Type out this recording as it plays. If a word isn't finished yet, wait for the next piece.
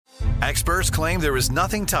Experts claim there is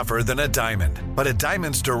nothing tougher than a diamond. But at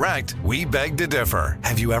Diamonds Direct, we beg to differ.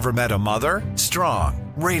 Have you ever met a mother? Strong,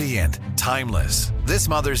 radiant, timeless. This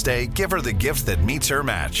Mother's Day, give her the gift that meets her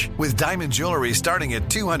match. With diamond jewelry starting at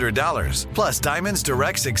 $200. Plus, Diamonds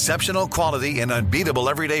Direct's exceptional quality and unbeatable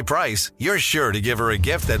everyday price, you're sure to give her a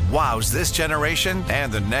gift that wows this generation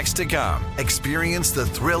and the next to come. Experience the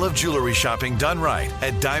thrill of jewelry shopping done right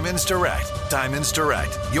at Diamonds Direct. Diamonds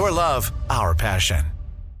Direct. Your love, our passion.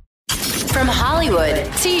 From Hollywood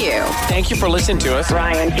to you. Thank you for listening to us.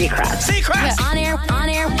 Ryan Seacrest. Seacrest!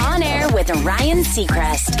 On air with Ryan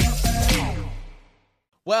Seacrest.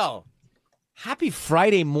 Well, happy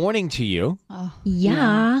Friday morning to you.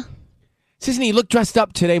 Yeah. Sisney, you look dressed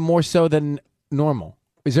up today more so than normal.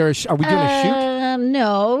 Is there are we doing a shoot?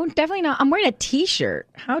 No, definitely not. I'm wearing a T-shirt.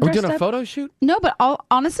 How Are we dressed doing a up? photo shoot? No, but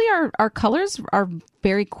honestly, our colors are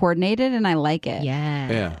very coordinated, and I like it.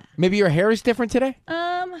 Yeah. Maybe your hair is different today?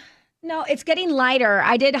 No, it's getting lighter.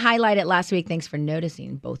 I did highlight it last week. Thanks for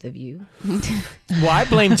noticing, both of you. Well, I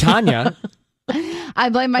blame Tanya. I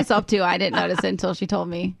blame myself, too. I didn't notice it until she told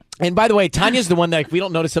me. And by the way, Tanya's the one that if we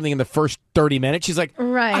don't notice something in the first 30 minutes, she's like,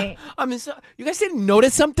 Right. you guys didn't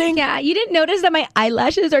notice something? Yeah, you didn't notice that my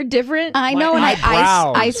eyelashes are different? I know, and I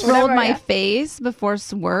eyebrows. ice rolled Whatever, my yeah. face before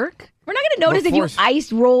work. We're not going to notice Before- if you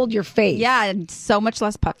ice rolled your face. Yeah, and so much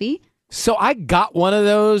less puffy. So I got one of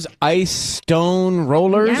those ice stone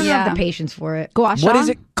rollers. I don't Yeah. have the patience for it. Gua sha. What is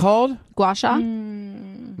it called? Gua sha.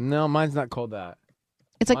 No, mine's not called that.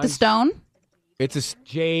 It's like the Mine's- stone. It's a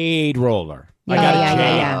jade roller. I Yeah, got yeah, a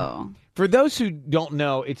jade. yeah. Oh. For those who don't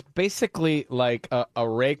know, it's basically like a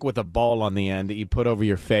rake with a ball on the end that you put over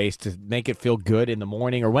your face to make it feel good in the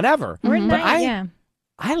morning or whenever. Or at But night, yeah.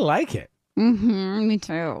 I like it. Mm-hmm, me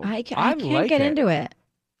too. I I can't like get it. into it.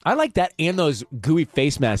 I like that and those gooey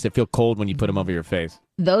face masks that feel cold when you put them over your face.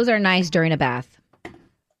 Those are nice during a bath.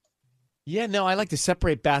 Yeah, no, I like to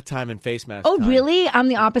separate bath time and face mask Oh, time. really? I'm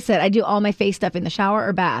the opposite. I do all my face stuff in the shower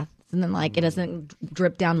or bath. And then, it doesn't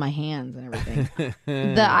drip down my hands and everything.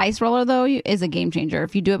 The ice roller, though, is a game changer.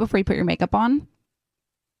 If you do it before you put your makeup on.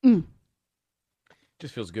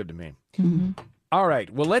 Just feels good to me. Mm-hmm. All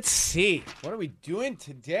right, well, let's see. What are we doing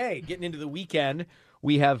today? Getting into the weekend.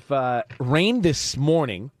 We have rain this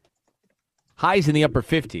morning. Highs in the upper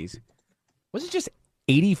 50s. Was it just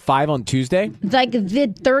 85 on Tuesday? The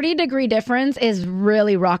 30-degree difference is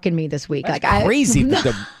really rocking me this week. That's crazy that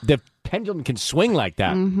the pendulum can swing like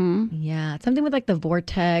that. Yeah, something with the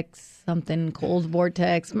vortex, something cold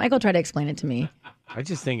vortex. Michael tried to explain it to me. I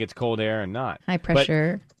just think it's cold air and not. High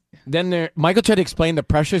pressure. Then Michael tried to explain the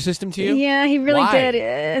pressure system to you? Yeah, he really Why?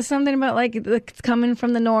 did. Something about it's coming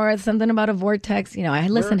from the north, something about a vortex. I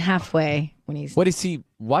listen halfway when he's... What is he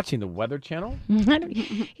watching? The Weather Channel?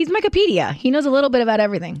 He's Wikipedia. He knows a little bit about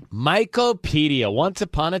everything. Michaelpedia. Once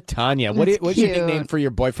upon a Tanya. What's your cute. nickname for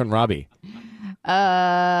your boyfriend, Robbie?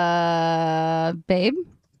 Babe.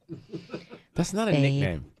 That's not a Babe.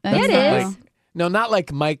 nickname. Yeah, That's it not is. No, not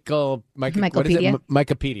like Michael. What is it? Michaelpedia.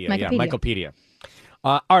 Michaelpedia. Yeah, Michaelpedia. Michaelpedia.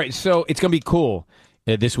 All right, so it's going to be cool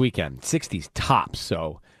this weekend. 60s tops.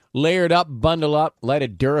 So layer it up, bundle up, light a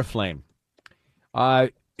Duraflame.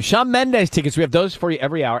 Shawn Mendes tickets. We have those for you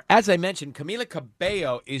every hour. As I mentioned, Camila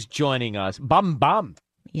Cabello is joining us. Bum, bum.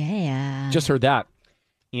 Yeah. Just heard that.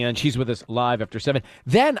 And she's with us live after 7.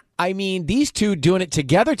 Then, these two doing it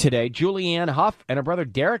together today, Julianne Hough and her brother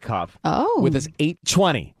Derek Hough. Oh. With us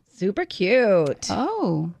 8:20. Super cute.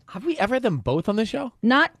 Oh. Have we ever had them both on the show?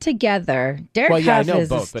 Not together. Derek Hough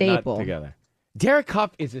is a staple. but not together. Derek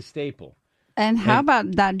Hough is a staple. And how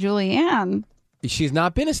about that Julianne? She's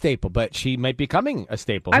not been a staple, but she might be becoming a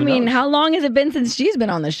staple. I Who mean, knows? how long has it been since she's been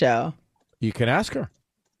on the show? You can ask her.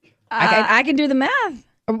 I can do the math.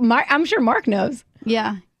 I'm sure Mark knows.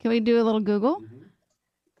 Yeah. Can we do a little Google?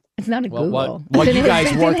 It's not a Well, Google. while It's you in guys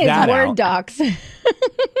it's work in his that Word out. docs.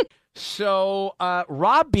 So,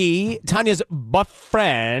 Robbie, Tanya's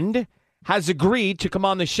boyfriend, has agreed to come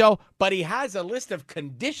on the show, but he has a list of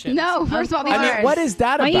conditions. No, first of all, these what is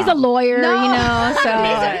that Well, about? he's a lawyer, No.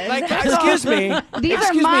 Like, excuse me. These are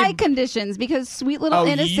Excuse my me. conditions because sweet little Oh,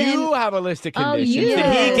 innocent. you have a list of Oh, conditions you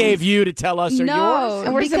that he did. gave you to tell us are No. yours?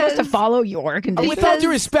 and we're supposed to because- follow your conditions. With all due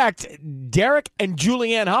respect, Derek and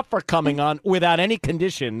Julianne Hough are coming on without any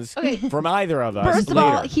conditions from either of us. First of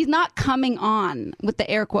all, later. he's not coming on with the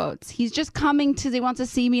air quotes. He's just coming because he wants to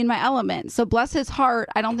see me in my element. So bless his heart,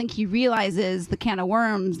 I don't think he realizes the can of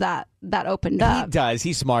worms that opened He up. does.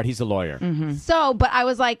 He's smart. He's a lawyer. So, but I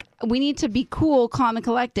was like, we need to be cool, calm, and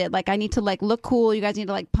collected. Like, I need to look cool. You guys need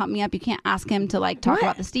to pump me up. You can't ask him to talk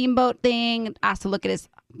about the steamboat thing. Ask to look at his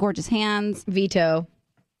gorgeous hands. Veto.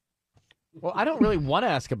 Well, I don't really want to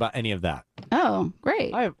ask about any of that. Oh,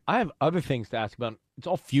 great. I have other things to ask about. It's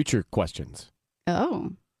all future questions.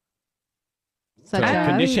 Oh. So Such as?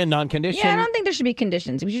 condition, non-condition. Yeah, I don't think there should be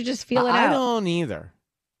conditions. We should just feel it I out. don't either.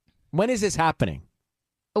 When is this happening?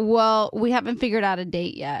 Well, we haven't figured out a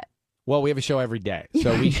date yet. Well, we have a show every day,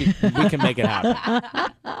 so we can make it happen.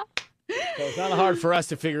 So it's not hard for us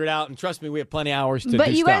to figure it out, and trust me, we have plenty of hours to do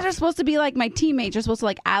But you guys stuff. are supposed to be like my teammates. You're supposed to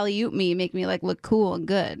like alley-oop me, make me like look cool and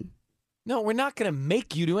good. No, we're not going to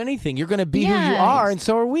make you do anything. You're going to be who you Yeah. are, and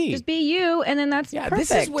so are we. Just be you, and then that's Yeah, perfect.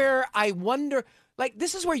 this is where I wonder. Like,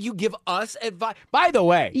 this is where you give us advice. By the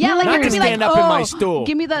way, Yeah, like not you're to gonna be like, stand up in my stool.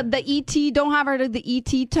 give me the ET. Don't have her to the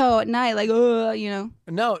ET toe at night. Like, you know.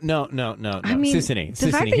 No. I mean, Sissany,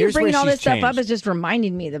 the fact that you're here's where bringing all she's this stuff up changed. is just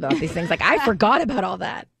reminding me about these things. Like, I forgot about all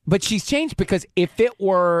that. But she's changed because if it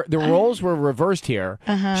were the roles were reversed here,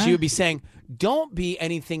 she would be saying, "Don't be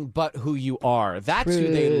anything but who you are. That's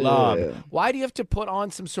who they love. Why do you have to put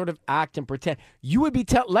on some sort of act and pretend?" You would be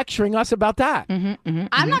lecturing us about that.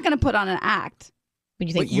 I'm not going to put on an act. But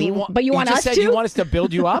you think But you want just us said to? you want us to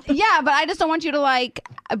build you up. Yeah, but I just don't want you to like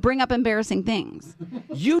bring up embarrassing things.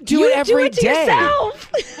 You do You it every do it to day.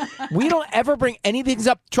 yourself. We don't ever bring anything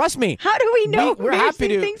up. Trust me. How do we know We're happy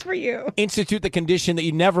to things for you? institute the condition that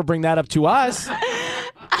you never bring that up to us.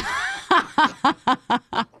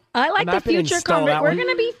 I like I'm the happy to future install that We're one. going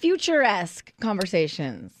to be future-esque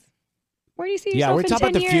conversations. Where do you see yourself Yeah, we're in talking 10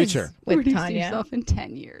 about the years future. with Where do you Tanya? see yourself in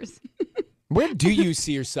 10 years? Where do you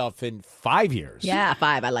see yourself in 5 years? Yeah,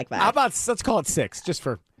 5. I like that. How about, let's call it 6, just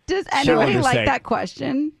for, Does Sure, anybody understand. like that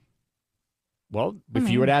question? well, if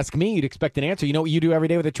you were to ask me, you'd expect an answer. You know what you do every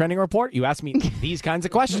day with a trending report? You ask me these kinds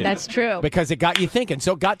of questions. That's true. Because it got you thinking.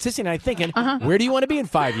 So it got Sissy and I thinking, where do you want to be in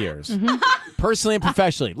 5 years? Personally and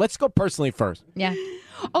professionally. Let's go personally first. Yeah.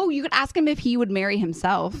 Oh, you could ask him if he would marry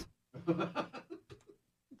himself.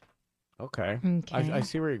 Okay. Okay. I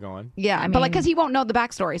see where you're going. Yeah, but like, because he won't know the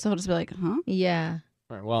backstory, so he'll just be like, huh? Yeah.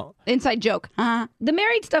 All right, well, Inside joke. Huh? The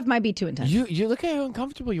married stuff might be too intense. you look at how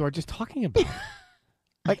uncomfortable you are just talking about it.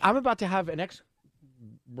 Like, I'm about to have an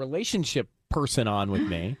ex-relationship person on with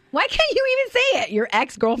me. Why can't you even say it? Your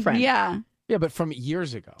ex-girlfriend. Yeah. Yeah, but from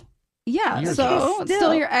years ago. Yeah, Years so ago. it's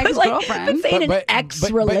still your But, like, ex-girlfriend. but saying But- an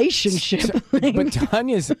ex-relationship. But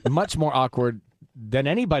Tanya's much more awkward than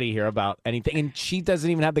anybody here about anything, and she doesn't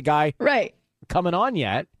even have the guy Right. coming on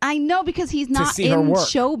yet. I know, because he's not see her in work.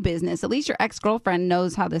 show business. At least your ex-girlfriend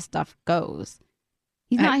knows how this stuff goes.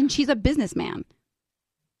 He's not, and she's a businessman.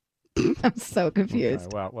 I'm so confused.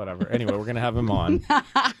 Okay, well, whatever. Anyway, we're gonna have him on,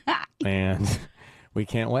 and we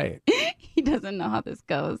can't wait. He doesn't know how this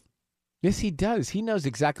goes. Yes, he does. He knows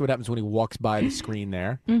exactly what happens when he walks by the screen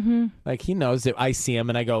there. Mm-hmm. Like, he knows that I see him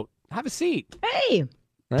and I go, "Have a seat." Hey,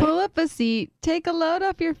 Right? Pull up a seat. Take a load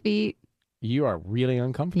off your feet. You are really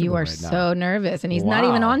uncomfortable. you are right now. so nervous, and he's not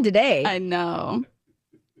even Wow. on today. I know.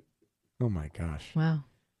 Oh my gosh. Wow.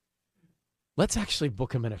 Let's actually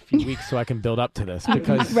book him in a few weeks so I can build up to this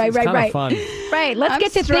because Right, it's right, kind right. of fun. Right. Let's I'm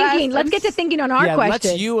get to stressed. thinking. Let's get to thinking on our Yeah,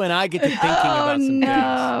 question. let's you and I get to thinking Oh, about some things.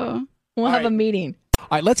 no. We'll All have a right. meeting. All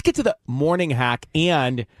right, let's get to the morning hack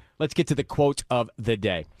and let's get to the quote of the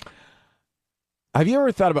day. Have you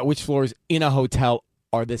ever thought about which floors in a hotel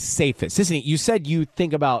are the safest? Sissany, you said you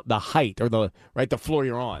think about the height or the floor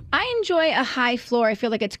you're on. I enjoy a high floor. I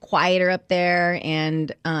feel like it's quieter up there,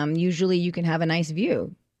 and usually you can have a nice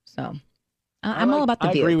view. So I'm all about the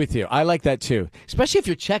I view. agree with you. I like that too, especially if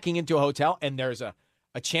you're checking into a hotel and there's a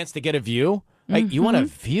chance to get a view. Like, you want a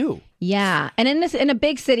view. Yeah, and in a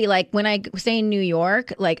big city, like when I stay in New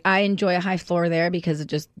York, like I enjoy a high floor there because it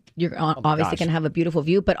just you're obviously gosh. going to have a beautiful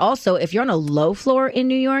view. But also, if you're on a low floor in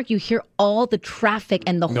New York, you hear all the traffic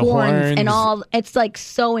and the horns and horns. all. It's like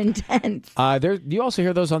so intense. You also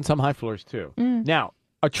hear those on some high floors too. Now,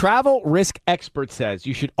 a travel risk expert says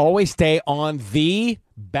you should always stay on the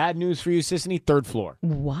bad news for you, Sissany, third floor.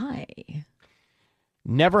 Why?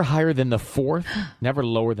 Never higher than the fourth, never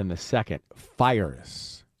lower than the second.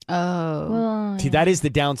 Fires. Oh. Well, See, that is the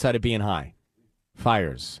downside of being high.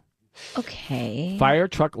 Fires. okay. Fire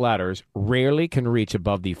truck ladders rarely can reach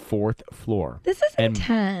above the fourth floor. This is And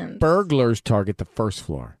intense. Burglars target the first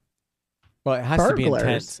floor. Well, it has to be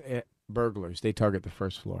Burglars? intense. Burglars, they target the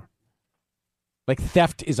first floor. Like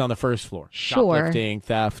theft is on the first floor. Sure. Shoplifting,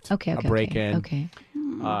 theft, Okay. a Okay. break-in. Okay.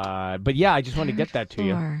 But yeah, I just wanted to get that to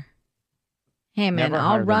you. Floor. Hey man, Never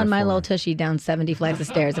higher I'll than run the my floor. little tushy down 70 flights of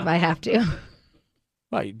stairs if I have to.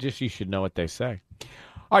 Well, you should know what they say.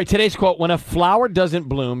 All right, today's quote: when a flower doesn't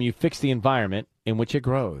bloom, you fix the environment in which it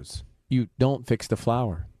grows. You don't fix the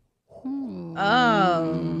flower. Oh.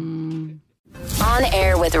 On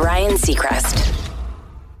air with Ryan Seacrest.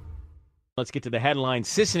 Let's get to the headlines.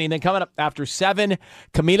 Sissany, and then coming up after 7,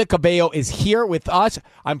 Camila Cabello is here with us.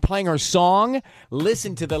 I'm playing her song.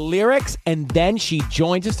 Listen to the lyrics, and then she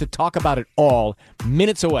joins us to talk about it all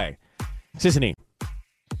minutes away. Sissany.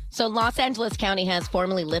 So Los Angeles County has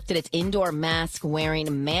formally lifted its indoor mask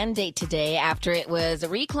wearing mandate today after it was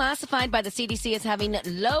reclassified by the CDC as having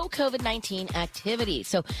low COVID-19 activity.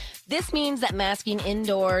 So this means that masking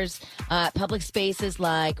indoors, public spaces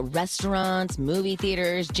like restaurants, movie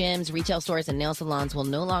theaters, gyms, retail stores, and nail salons will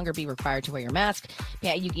no longer be required to wear your mask.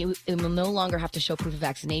 Yeah, you will no longer have to show proof of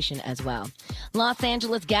vaccination as well. Los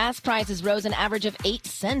Angeles gas prices rose an average of 8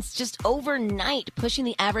 cents just overnight, pushing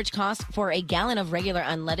the average cost for a gallon of regular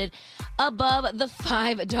unleaded above the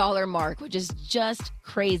 $5 mark, which is just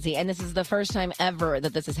crazy. And this is the first time ever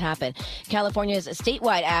that this has happened. California's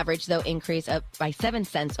statewide average, though, increased up by 7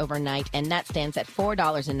 cents overnight, and that stands at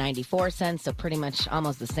 $4.94, so pretty much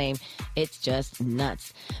almost the same. It's just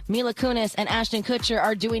nuts. Mila Kunis and Ashton Kutcher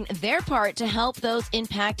are doing their part to help those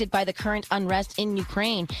impacted by the current unrest in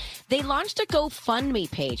Ukraine. They launched a GoFundMe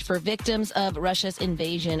page for victims of Russia's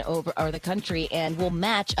invasion over the country and will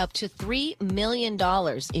match up to $3 million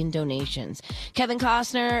in donations. Kevin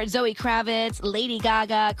Costner, Zoe Kravitz, Lady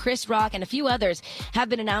Gaga, Chris Rock, and a few others have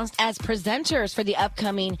been announced as presenters for the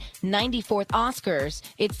upcoming 94th Oscars.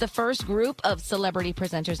 It's the first group of celebrity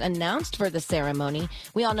presenters announced for the ceremony.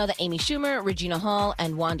 We all know that Amy Schumer, Regina Hall,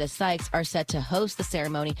 and Wanda Sykes are set to host the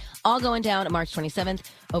ceremony, all going down March 27th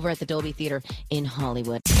over at the Dolby Theater in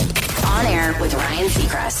Hollywood. On Air with Ryan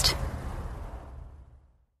Seacrest.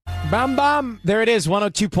 Bam, bam. There it is,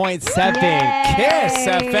 102.7 Kiss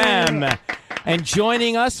FM. And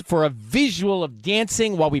joining us for a visual of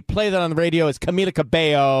dancing while we play that on the radio is Camila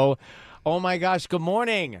Cabello. Oh, my gosh. Good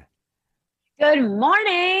morning. Good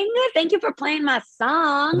morning. Thank you for playing my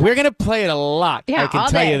song. We're going to play it a lot. Yeah, I can all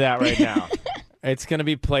tell day. you that right now. It's going to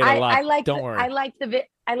be played a lot. Don't worry. I like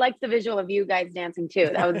the visual of you guys dancing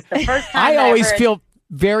too. That was the first time I always heard... feel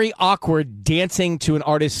very awkward dancing to an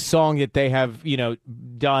artist's song that they have,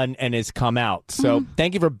 done and has come out. So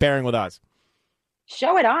thank you for bearing with us.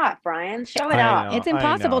 Show it off, Brian. Show it off. It's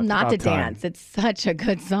impossible not to time. dance. It's such a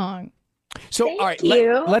good song. So, Thank all right,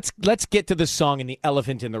 you. let's get to the song and the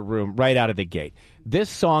elephant in the room right out of the gate. This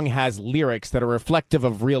song has lyrics that are reflective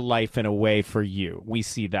of real life in a way for you. We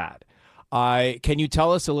see that. Can you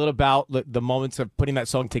tell us a little about the moments of putting that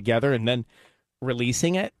song together and then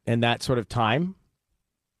releasing it in that sort of time?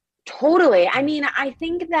 Totally. I mean, I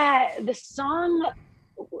think that the song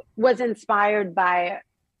was inspired by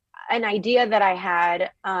an idea that I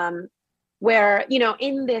had where,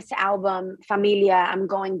 in this album, Familia, I'm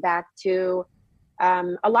going back to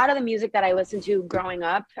a lot of the music that I listened to growing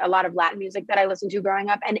up, a lot of Latin music that I listened to growing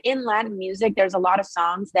up. And in Latin music, there's a lot of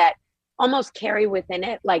songs that almost carry within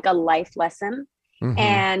it like a life lesson. Mm-hmm.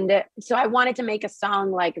 And so I wanted to make a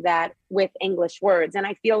song like that with English words. And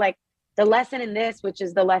I feel like the lesson in this, which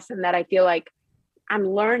is the lesson that I feel like I'm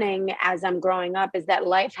learning as I'm growing up, is that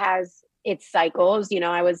life has its cycles.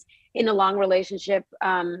 I was in a long relationship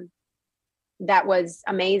that was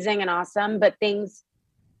amazing and awesome, but things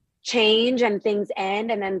change and things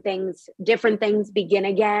end, and then different things begin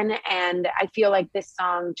again. And I feel like this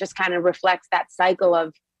song just kind of reflects that cycle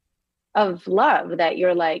of love, that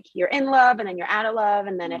you're in love and then you're out of love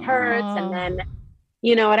and then it hurts. And then,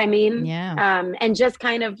 you know what I mean? Yeah. And just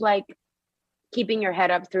kind of like keeping your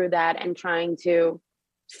head up through that and trying to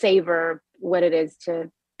savor what it is to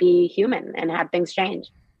be human and have things change.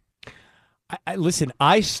 Listen,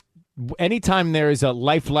 anytime there is a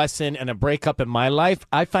life lesson and a breakup in my life,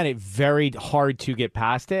 I find it very hard to get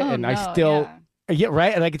past it. Yeah,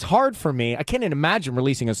 right. Like, it's hard for me. I can't even imagine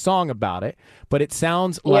releasing a song about it, but it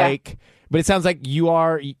sounds like you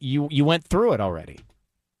went through it already.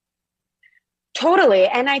 Totally.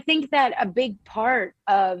 And I think that a big part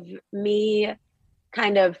of me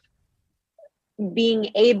kind of being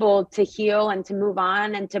able to heal and to move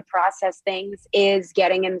on and to process things is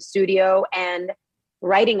getting in the studio and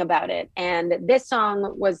writing about it. And this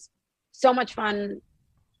song was so much fun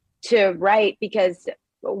to write because,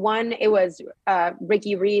 one, it was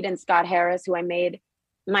Ricky Reed and Scott Harris, who I made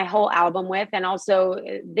my whole album with. And also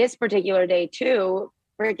this particular day too,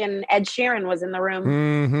 freaking Ed Sheeran was in the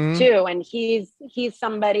room too. And he's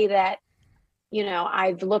somebody that,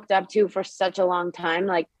 I've looked up to for such a long time,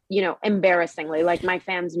 embarrassingly, my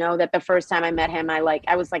fans know that the first time I met him, I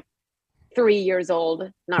was 3 years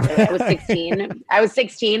old. Not really. I was 16. I was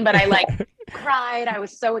 16, but I cried. I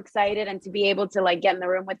was so excited. And to be able to get in the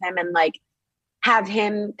room with him and have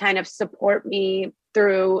him kind of support me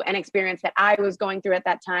through an experience that I was going through at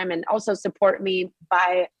that time, and also support me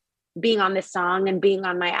by being on this song and being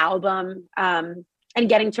on my album, and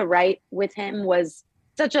getting to write with him was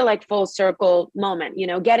such a like full circle moment, you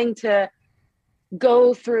know, getting to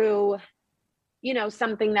go through, you know,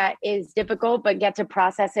 something that is difficult, but get to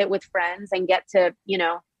process it with friends and get to, you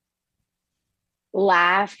know,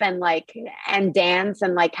 laugh and like, and dance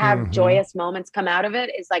and like have joyous moments come out of it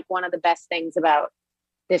is like one of the best things about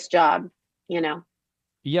this job, you know?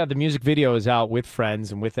 Yeah, the music video is out with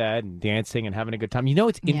friends and with Ed and dancing and having a good time. You know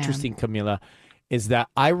what's interesting, Camila, is that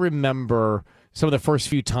I remember some of the first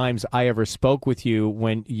few times I ever spoke with you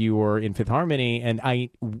when you were in Fifth Harmony, and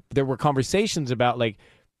there were conversations about like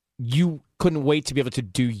you couldn't wait to be able to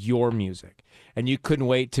do your music, and you couldn't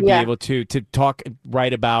wait to be able to talk,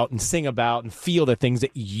 write about, and sing about, and feel the things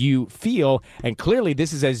that you feel. And clearly,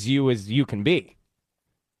 this is as you can be,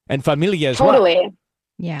 and Familia as well. Totally.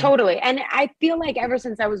 Yeah. Totally. And I feel like ever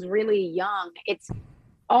since I was really young, it's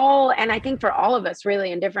all, and I think for all of us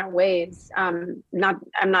really in different ways, I'm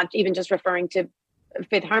not even just referring to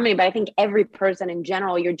Fifth Harmony, but I think every person in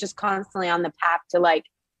general, you're just constantly on the path to like,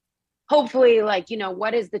 hopefully like, you know,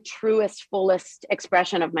 what is the truest, fullest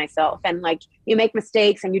expression of myself? And like, you make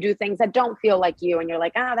mistakes and you do things that don't feel like you. And you're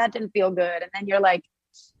like, that didn't feel good. And then you're like,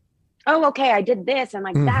 oh, okay, I did this. And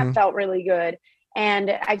like, that felt really good.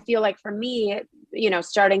 And I feel like for me, you know,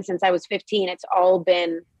 starting since I was 15, it's all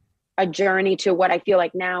been a journey to what I feel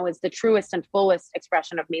like now is the truest and fullest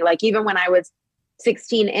expression of me. Like even when I was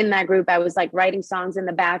 16 in that group, I was like writing songs in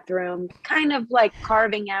the bathroom, kind of like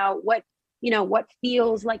carving out what, you know, what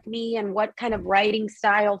feels like me and what kind of writing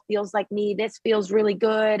style feels like me. This feels really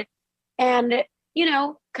good. And, you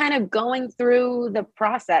know, kind of going through the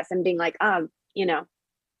process and being like, you know,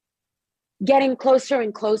 getting closer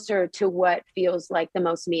and closer to what feels like the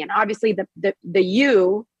most me. And obviously the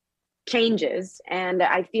you changes. And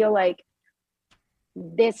I feel like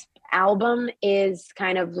this album is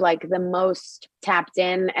kind of like the most tapped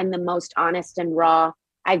in and the most honest and raw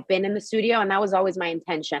I've been in the studio. And that was always my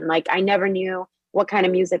intention. Like I never knew what kind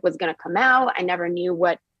of music was going to come out. I never knew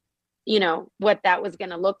what, you know, what that was going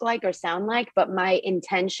to look like or sound like. But my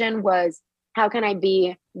intention was, how can I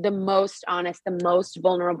be the most honest, the most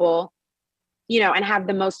vulnerable, you know, and have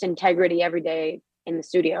the most integrity every day in the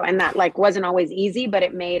studio. And that like wasn't always easy, but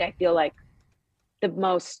it made, I feel like, the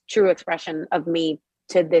most true expression of me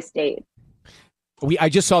to this date. I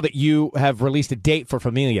just saw that you have released a date for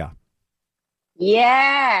Familia.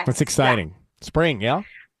 Yeah. That's exciting. Yeah. Spring, yeah?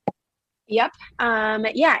 Yep.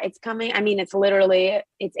 Yeah, it's coming. I mean, it's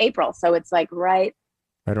April. So it's like right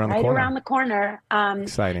around the corner.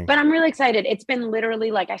 Exciting. But I'm really excited. It's been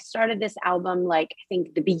literally like, I started this album, like, I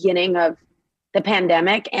think the beginning of the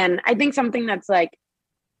pandemic. And I think something that's like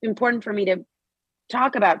important for me to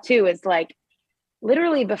talk about too, is like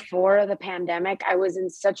literally before the pandemic, I was in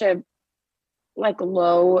such a like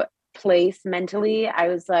low place mentally. I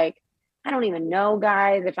was like, I don't even know,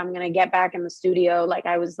 guys, if I'm going to get back in the studio. Like,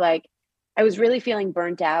 I was really feeling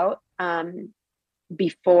burnt out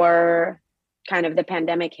before kind of the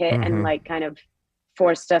pandemic hit and like kind of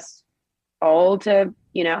forced us all to,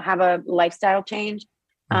 you know, have a lifestyle change.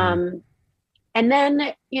 And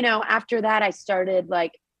then, you know, after that, I started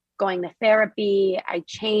like going to therapy. I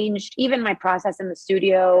changed even my process in the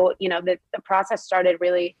studio. You know, the process started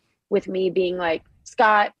really with me being like,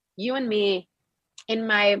 Scott, you and me in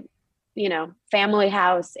my, you know, family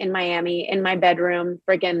house in Miami, in my bedroom,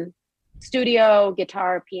 friggin' studio,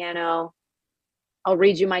 guitar, piano. I'll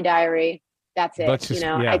read you my diary. That's it. You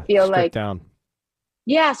know, I feel like,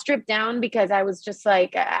 stripped down, because I was just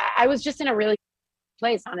like, I was just in a really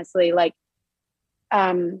place, honestly. Like,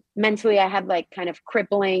 mentally, I had like kind of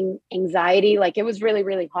crippling anxiety. Like it was really,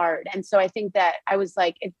 really hard. And so I think that I was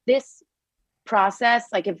like, if this process,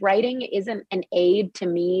 like if writing isn't an aid to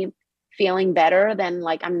me feeling better, then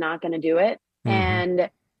like, I'm not going to do it. And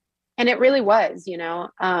it really was, you know,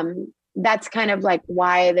 that's kind of like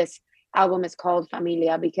why this album is called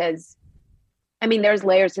Familia, because I mean, there's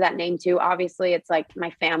layers to that name too. Obviously it's like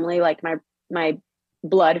my family, like my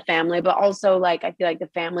blood family, but also like, I feel like the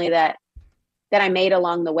family that I made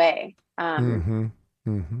along the way, you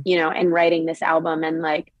know, and writing this album and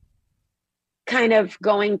like kind of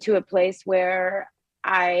going to a place where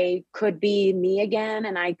I could be me again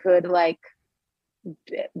and I could like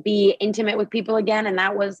be intimate with people again. And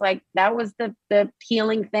that was the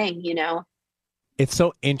healing thing, you know? It's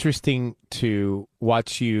so interesting to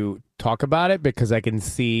watch you talk about it, because I can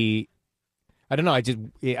see, I don't know, I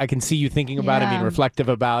can see you thinking about it, being reflective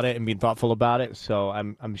about it and being thoughtful about it. So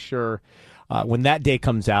I'm sure when that day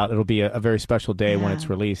comes out, it'll be a very special day when it's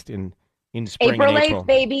released in in spring April and 8th, April.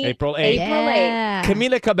 baby. April 8th. April 8th. Yeah.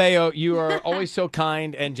 Camila Cabello, you are always so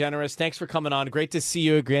kind and generous. Thanks for coming on. Great to see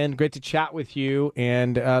you again. Great to chat with you,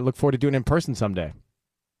 and look forward to doing it in person someday.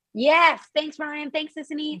 Yes. Thanks, Ryan. Thanks,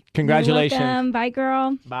 Sissany. Congratulations. You're welcome. Bye,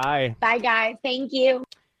 girl. Bye. Bye, guys. Thank you.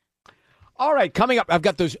 All right, coming up, I've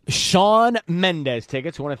got those Shawn Mendes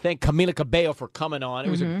tickets. I want to thank Camila Cabello for coming on. It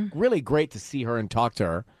was really great to see her and talk to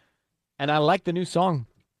her. And I like the new song.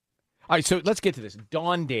 All right, so let's get to this.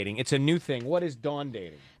 Dawn dating. It's a new thing. What is dawn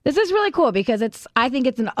dating? This is really cool because I think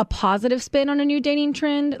it's a positive spin on a new dating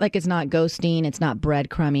trend. Like, it's not ghosting, it's not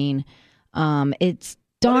breadcrumbing. It's What is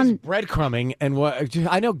dawn. breadcrumbing and what?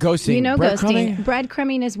 I know ghosting. You know, Breadcrumbing? ghosting.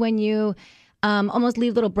 Breadcrumbing is when you almost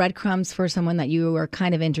leave little breadcrumbs for someone that you are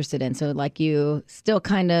kind of interested in. So, like, you still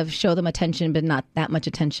kind of show them attention, but not that much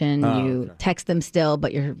attention. You text them still,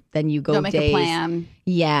 but then you go Don't make days. a plan.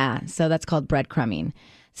 Yeah, so that's called breadcrumbing.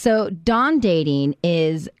 So dawn dating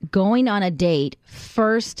is going on a date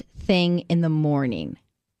first thing in the morning.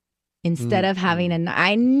 Instead of having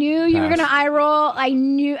I knew you were going to eye roll. I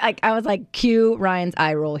knew, I was like, cue Ryan's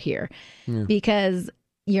eye roll here. Because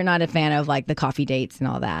you're not a fan of, like, the coffee dates and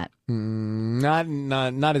all that.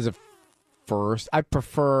 Not as a first. I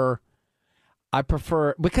prefer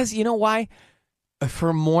because you know why?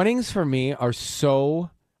 For mornings for me are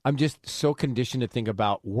I'm just so conditioned to think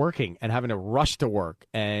about working and having to rush to work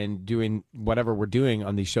and doing whatever we're doing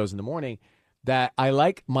on these shows in the morning that I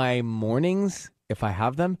like my mornings, if I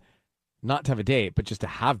have them, not to have a date, but just to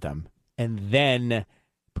have them and then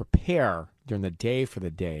prepare during the day for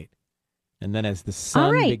the date. And then as the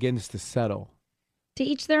sun begins to settle. To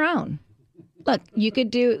each their own. Look,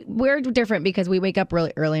 we're different because we wake up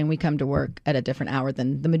really early and we come to work at a different hour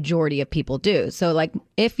than the majority of people do. So, like,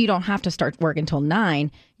 if you don't have to start work until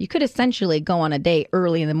 9, you could essentially go on a date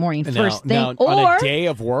early in the morning, first thing. Or on a day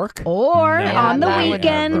of work? Or No, on the that would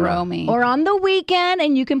weekend. throw me. Or on the weekend,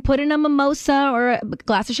 and you can put in a mimosa or a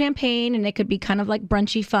glass of champagne, and it could be kind of like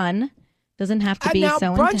brunchy fun. Doesn't have to be now,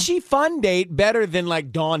 so intense. brunchy fun date better than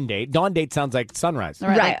like dawn date. Dawn date sounds like sunrise.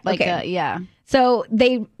 Right, okay. Yeah. So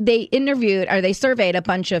they surveyed a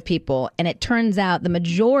bunch of people, and it turns out the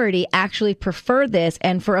majority actually prefer this,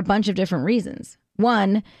 and for a bunch of different reasons.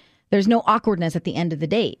 One, there's no awkwardness at the end of the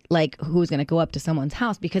date, like who's going to go up to someone's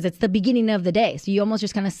house, because it's the beginning of the day. So you almost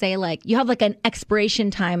just kind of say, like, you have like an expiration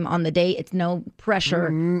time on the date. It's no pressure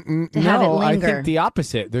to have it linger. I think the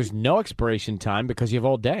opposite. There's no expiration time because you have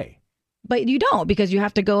all day. But you don't, because you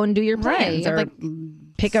have to go and do your plans, Right, or like,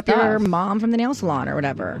 pick up your mom from the nail salon or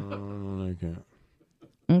whatever.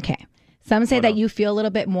 Okay. Some say that you feel a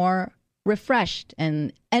little bit more refreshed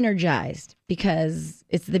and energized because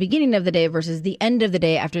it's the beginning of the day versus the end of the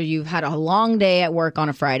day after you've had a long day at work on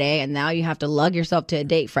a Friday, and now you have to lug yourself to a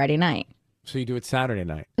date Friday night. So you do it Saturday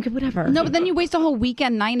night. Okay, whatever. No, but then you waste a whole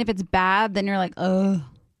weekend night, and if it's bad, then you're like, ugh.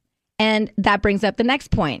 And that brings up the next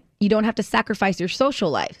point. You don't have to sacrifice your social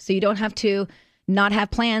life. So you don't have to not have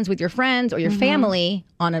plans with your friends or your family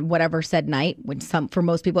on whatever said night, which for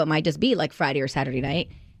most people it might just be like Friday or Saturday night.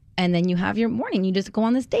 And then you have your morning. You just go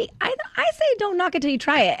on this date. I say don't knock it till you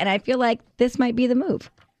try it. And I feel like this might be the move.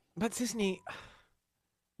 But Sisney,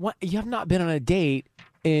 what, you have not been on a date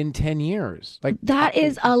in 10 years. Like That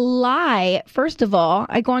is a lie. First of all,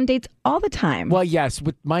 I go on dates all the time. Well, yes,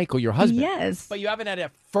 with Michael, your husband. Yes. But you haven't had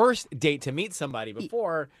a first date to meet somebody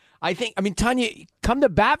before. I mean, Tanya, come to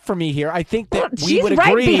bat for me here. I think that we She's would right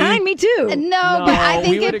agree. behind me too. No, but I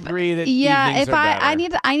think we would agree that yeah, evenings if are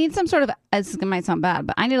better. I need some sort of, this might sound bad,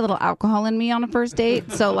 but I need a little alcohol in me on a first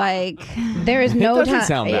date. So like, There is no doesn't time.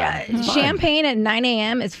 sound bad. Yeah, It's fine. champagne at 9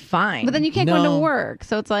 a.m. is fine. but then you can't go No. into work.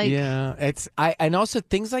 So it's like, Yeah, and also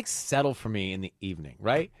things like settle for me in the evening,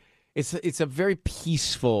 right? It's a very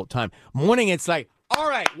peaceful time. Morning, it's like, all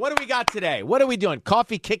right, what do we got today? What are we doing?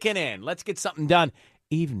 Coffee kicking in. Let's get something done.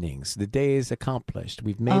 Evenings, the day is accomplished.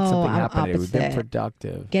 We've made something I'm happen today. We've been opposite.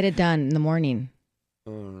 productive. Get it done in the morning.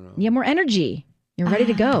 You have more energy. You're ready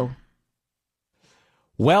to go.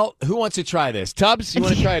 Well, who wants to try this? Tubbs, you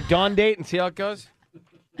want to try a dawn date and see how it goes?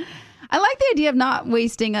 I like the idea of not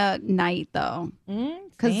wasting a night though. But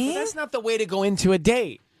that's not the way to go into a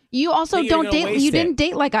date. You also Think you're don't gonna date. waste You it. didn't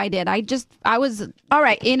date like I did. I was All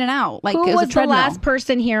right. in and out. Like Who it was a the treadmill. last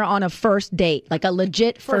person here on a first date, like a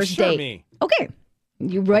legit For first sure, date? me. Okay,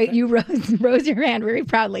 you rose your hand very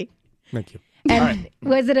proudly. Thank you. And All right.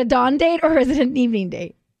 was it a dawn date or was it an evening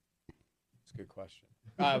date? That's a good question.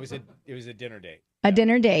 It was a dinner date. A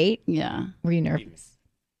dinner date. Yeah. Were you nervous?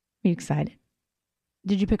 Were you excited?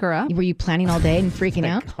 Did you pick her up? Were you planning all day and freaking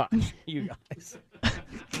out? Gosh, you guys.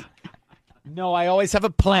 No, I always have a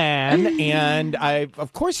plan, and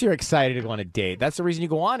of course you're excited to go on a date. That's the reason you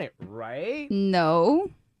go on it, right? No.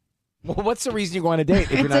 Well, what's the reason you go on a date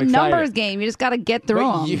if you're It's not a excited? numbers game. You just got to get through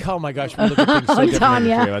But them. oh my gosh, we look at things so differently,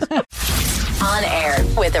 Tanya. the three of us. On air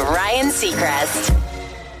with Ryan Seacrest.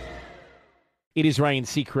 It is Ryan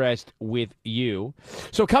Seacrest with you.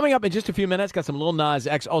 So coming up in just a few minutes, got some Lil Nas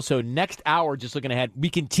X. Also, next hour, just looking ahead, we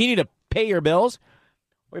continue to pay your bills.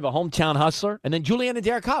 We have a hometown hustler, and then Julianne and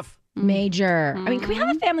Derek Huff. Major. I mean, can we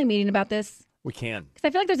have a family meeting about this? We can. Because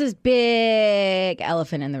I feel like there's this big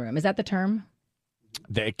elephant in the room. Is that the term?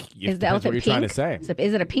 Is the elephant what you're pink? trying to say.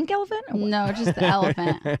 Is it a pink elephant? Or what? No, just the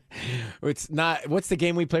elephant. It's not. What's the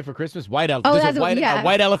game we play for Christmas? White elephant. Oh, There's that's a yeah.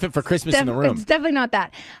 white elephant for Christmas in the room. It's definitely not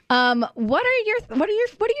that. What are you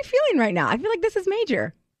feeling right now? I feel like this is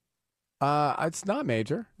major. It's not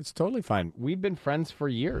major. It's totally fine. We've been friends for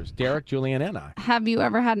years. Derek, Julianne, and I. Have you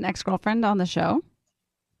ever had an ex-girlfriend on the show?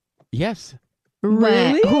 Yes,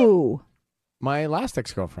 Really? Who? my last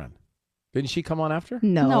ex-girlfriend. Didn't she come on after?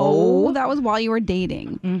 No, that was while you were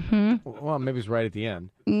dating. Mm-hmm. Well, maybe it was right at the end.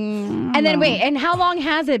 And then wait, and how long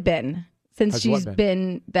has it been since Has she's what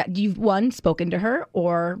been that you've spoken to her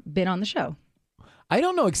or been on the show? I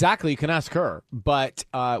don't know exactly. You can ask her, but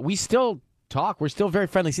we still talk. We're still very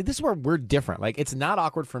friendly. See, this is where we're different. Like, it's not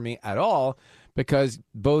awkward for me at all because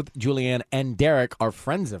both Julianne and Derek are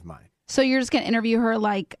friends of mine. So you're just going to interview her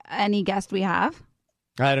like any guest we have?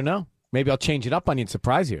 I don't know. Maybe I'll change it up on you and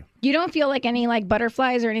surprise you. You don't feel like any like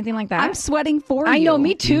butterflies or anything like that? I'm sweating for you. I know,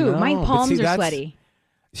 me too. No, My but palms see, are that's- sweaty.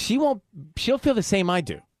 She won't. She'll feel the same I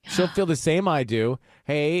do. She'll feel the same I do.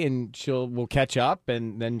 Hey, and we'll catch up,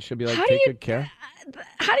 and then she'll be like, How do take you- good care.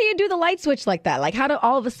 How do you do the light switch like that? Like how do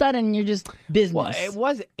all of a sudden you're just business? Well, it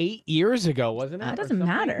was 8 years ago, wasn't it? It or doesn't something?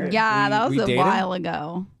 matter. Yeah, that was we a dated? while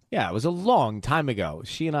ago. Yeah, it was a long time ago.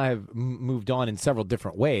 She and I have moved on in several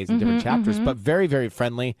different ways, in different chapters, but very, very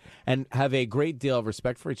friendly and have a great deal of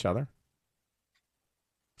respect for each other.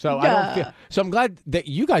 So I don't feel. So I'm glad that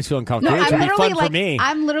you guys feel uncomfortable. No, It's I'm gonna be literally fun like, for me.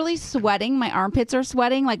 I'm literally sweating. My armpits are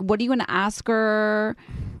sweating. Like, what are you going to ask her?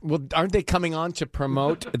 Well, aren't they coming on to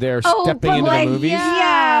promote their Oh, stepping but into like, the movies?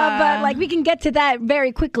 yeah, but like we can get to that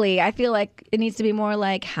very quickly. I feel like it needs to be more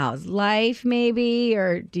like, how's life, maybe,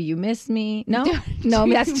 or do you miss me? No, no,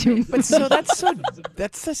 that's too. But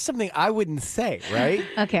that's just something I wouldn't say, right?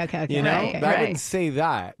 Okay. You know, right, I right. wouldn't say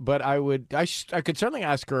that, but I would. I could certainly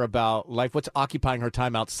ask her about life. What's occupying her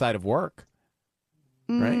time outside of work?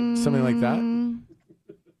 Right, something like that.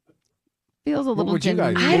 Feels a little would you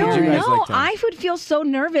guys- I what would don't you guys know. like to- I would feel so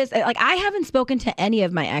nervous. Like I haven't spoken to any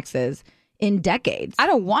of my exes in decades. I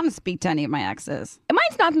don't want to speak to any of my exes.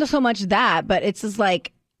 Mine's not so much that, but it's just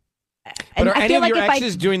like. But and are I any feel of like your if I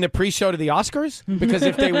exes doing the pre-show to the Oscars? Because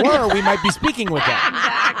if they were, we might be speaking with them.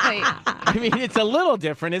 Exactly. I mean, it's a little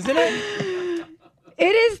different, isn't it?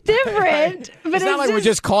 it is different, but It's not like we're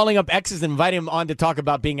just calling up exes and inviting them on to talk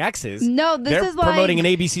about being exes. No, this They're is like promoting an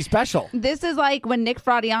ABC special. This is like when Nick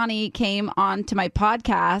Fradiani came on to my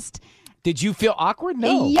podcast. Did you feel awkward?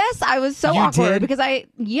 No. Yes, I was so You awkward did? because and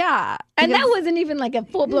that because- wasn't even like a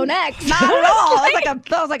full blown ex. not at all.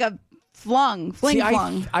 That was like a fling See,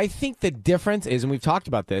 flung. I think the difference is, and we've talked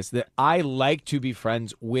about this, that I like to be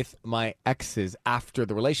friends with my exes after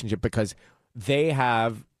the relationship because they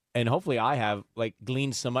have, and hopefully I have, like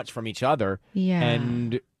gleaned so much from each other. Yeah.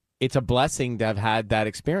 And it's a blessing to have had that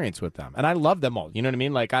experience with them. And I love them all. You know what I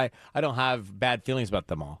mean? Like I don't have bad feelings about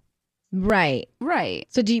them all. Right. Right.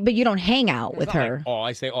 So but you don't hang out with It's not her. like,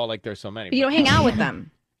 I say all like there's so many. But you don't hang out with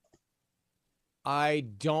them. I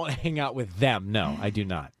don't hang out with them. No, I do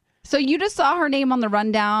not. So you just saw her name on the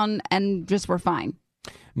rundown and just were fine.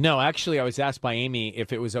 No, actually, I was asked by Amy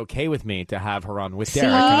if it was okay with me to have her on with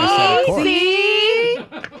Derek. And I said, of course. See?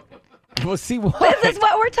 Well, see what? This is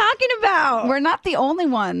what we're talking about. We're not the only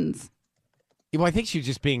ones. Well, I think she was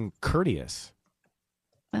just being courteous.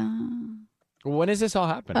 When does this all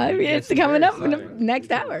happen? I mean, it's coming up in the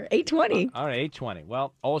next hour, 8:20. All right, 8:20.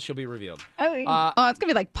 Well, all shall be revealed. Oh, Oh, it's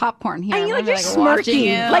gonna be like popcorn here. I mean, I'm like, gonna you're be, watching smirking.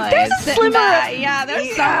 it, Like, there's a sitting slimmer- back. Yeah,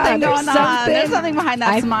 there's something going on. There's something behind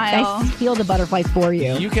that smile. I feel the butterflies for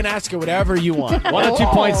you. You can ask her whatever you want.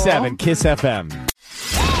 102.7 Kiss FM.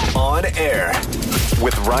 On air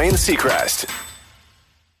with Ryan Seacrest.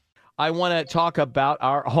 I want to talk about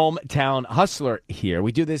our hometown hustler here.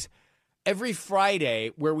 We do this every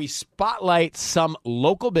Friday where we spotlight some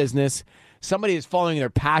local business. Somebody is following their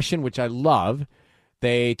passion, which I love.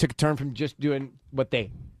 They took a turn from just doing what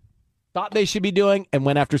they thought they should be doing and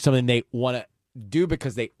went after something they want to do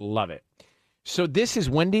because they love it. So this is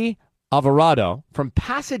Wendy Alvarado from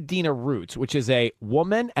Pasadena Roots, which is a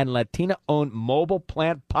woman and Latina-owned mobile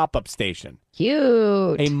plant pop-up station.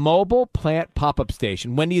 Cute. A mobile plant pop-up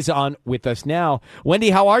station. Wendy's on with us now. Wendy,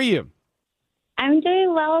 how are you? I'm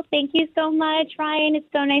doing well. Thank you so much, Ryan.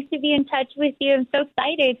 It's so nice to be in touch with you. I'm so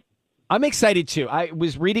excited. I'm excited too. I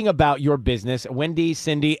was reading about your business, Wendy,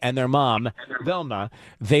 Cindy, and their mom, Vilma.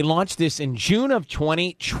 They launched this in June of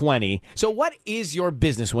 2020. So what is your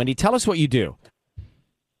business, Wendy? Tell us what you do.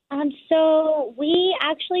 So we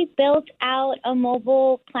actually built out a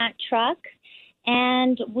mobile plant truck,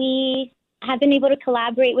 and we have been able to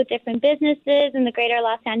collaborate with different businesses in the greater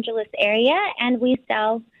Los Angeles area, and we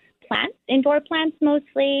sell plants, indoor plants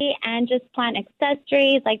mostly, and just plant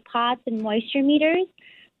accessories like pots and moisture meters.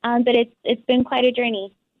 But it's been quite a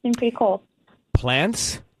journey. It's been pretty cool.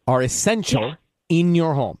 Plants are essential in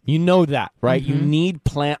your home. You know that, right? You need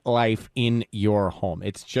plant life in your home.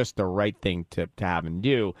 It's just the right thing to have and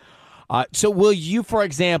do. So will you, for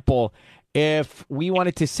example, if we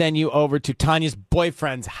wanted to send you over to Tanya's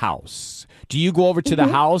boyfriend's house, do you go over to the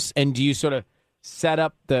house and do you sort of set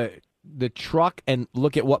up the truck and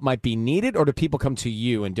look at what might be needed, or do people come to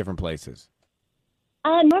you in different places?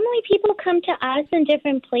 Normally people come to us in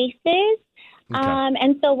different places.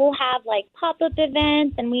 And so we'll have like pop-up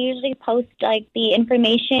events, and we usually post like the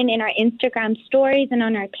information in our Instagram stories and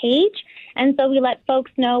on our page. And so we let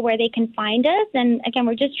folks know where they can find us. And again,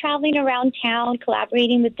 we're just traveling around town,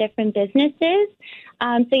 collaborating with different businesses.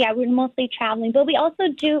 So yeah, we're mostly traveling, but we also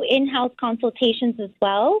do in-house consultations as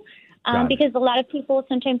well. Because a lot of people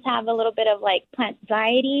sometimes have a little bit of like plant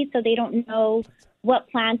anxiety, so they don't know what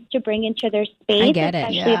plants to bring into their space. I get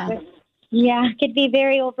it. Yeah, it could be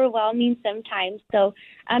very overwhelming sometimes. So,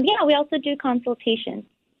 we also do consultations.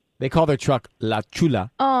 They call their truck La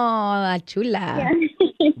Chula. Oh, La Chula.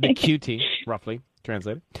 Yeah. The QT, roughly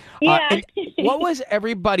translated. Yeah. And what was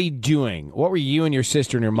everybody doing? What were you and your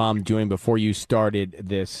sister and your mom doing before you started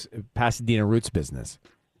this Pasadena Roots business?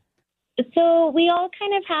 So we all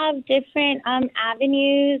kind of have different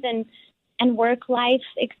avenues and work-life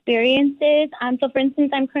experiences. So, for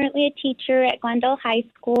instance, I'm currently a teacher at Glendale High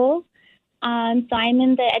School. So I'm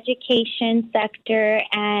in the education sector,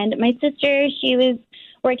 and my sister, she was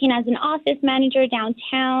working as an office manager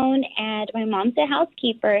downtown, and my mom's a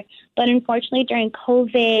housekeeper. But unfortunately, during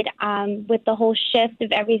COVID, with the whole shift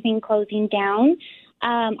of everything closing down,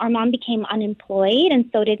 our mom became unemployed, and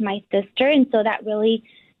so did my sister. And so that really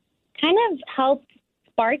kind of helped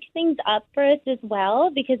spark things up for us as well,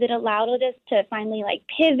 because it allowed us to finally like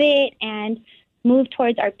pivot and move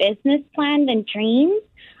towards our business plans and dreams.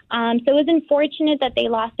 So it was unfortunate that they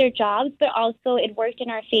lost their jobs, but also it worked in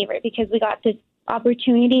our favor because we got this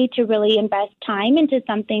opportunity to really invest time into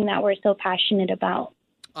something that we're so passionate about.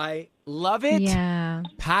 I love it. Yeah.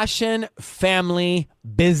 Passion, family,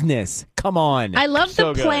 business. Come on. I love So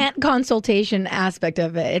the good. plant consultation aspect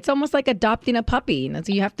of it. It's almost like adopting a puppy. You know,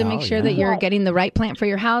 so you have to make sure that you're getting the right plant for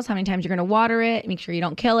your house, how many times you're going to water it, make sure you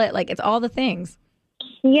don't kill it. Like, it's all the things.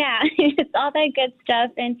 Yeah, it's all that good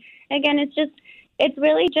stuff. And again, it's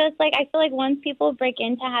really just like, I feel like once people break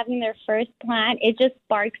into having their first plant, it just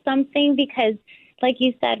sparks something because, like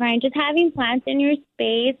you said, Ryan, just having plants in your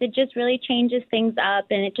space, it just really changes things up,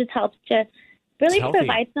 and it just helps to really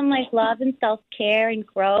provide some like love and self-care and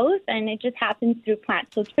growth, and it just happens through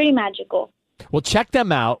plants. So it's pretty magical. Well, check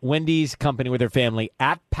them out. Wendy's company with her family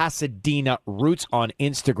at Pasadena Roots on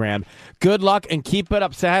Instagram. Good luck and keep it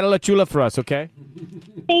up. Say hi to La Chula for us, okay?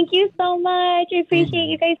 Thank you so much. I appreciate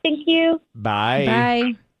you guys. Thank you. Bye.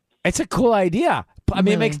 Bye. It's a cool idea. I mean,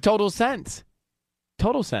 Really? it makes total sense.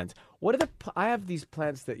 Total sense. What are I have these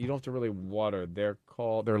plants that you don't have to really water. They're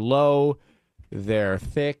low, they're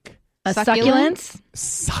thick. A succulents?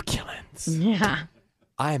 Succulents. Yeah.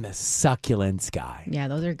 I am a succulents guy. Yeah,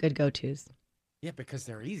 those are good go-tos. Yeah, because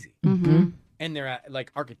they're easy. Mm-hmm. And they're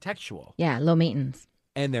like architectural. Yeah, low maintenance.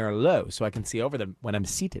 And they're low, so I can see over them when I'm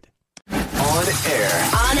seated. On air.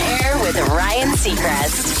 On air with Ryan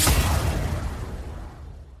Seacrest.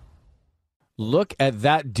 Look at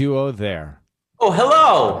that duo there. Oh,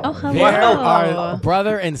 hello. Oh, hello. There are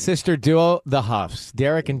brother and sister duo, the Huffs,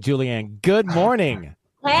 Derek and Julianne. Good morning.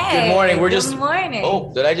 Hey. Good morning. Good morning.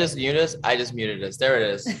 Oh, did I just mute us? I just muted us. There it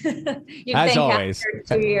is. You'd As think always.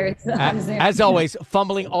 after 2 years. As always,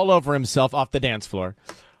 fumbling all over himself off the dance floor.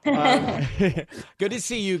 Good to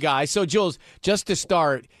see you guys. So, Jules, just to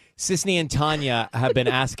start, Sisney and Tanya have been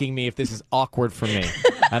asking me if this is awkward for me.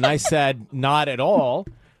 And I said, not at all,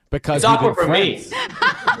 because It's we've awkward been for me. friends.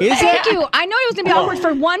 Is Thank it? you. I know it was going to be awkward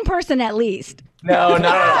for one person at least. No,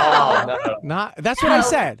 not at all. No. Not, that's what I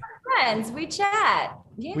said. Friends, we chat.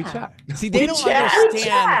 Yeah. We chat. See, they don't chat.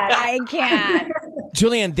 understand. I can't.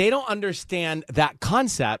 Julian, they don't understand that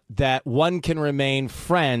concept that one can remain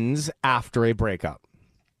friends after a breakup,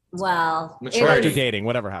 Well, or Maturity. after dating,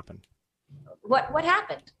 whatever happened. What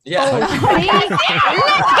happened? Yeah.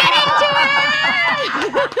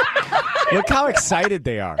 Look how excited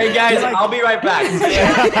they are. Hey guys, I'll be right back.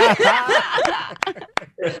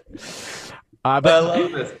 I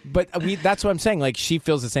love this. But that's what I'm saying. Like, she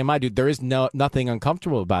feels the same I do. There is nothing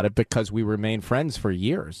uncomfortable about it because we remain friends for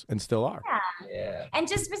years and still are. Yeah. And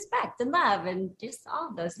just respect and love and just all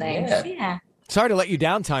of those things. Yeah. Sorry to let you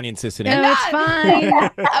down, Tanya and Sissany. No, it's fine.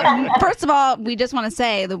 First of all, we just want to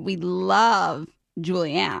say that we love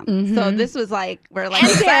Julianne. Mm-hmm. So this was like, we're like,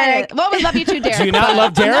 And Derek. Well, we love you too, Derek. Do you not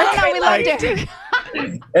love Derek? No, we love Derek.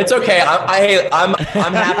 It's okay. I'm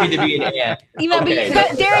happy to be an aunt. Okay.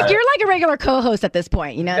 But Derek, you're like a regular co-host at this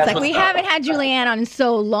point. You know, it's That's like we what's up. haven't had Julianne on in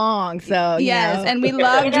so long. So you Yes, know. and we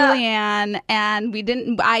love Julianne, and we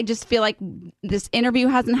didn't. I just feel like this interview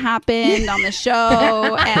hasn't happened on the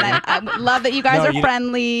show, and I love that you guys are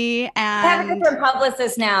friendly. I have a And different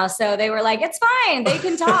publicist now, so they were like, "It's fine, they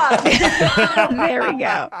can talk." There we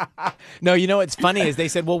go. No, you know what's funny is they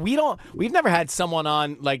said, well, we've never had someone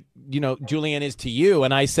on like, you know, Julianne is to you.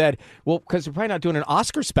 And I said, well, because we're probably not doing an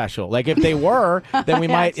Oscar special. Like if they were, then we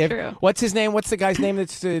might. true. What's his name? What's the guy's name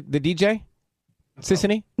that's the DJ?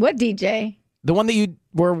 Sissany? What DJ? The one that you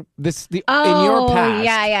were in your Oh, past.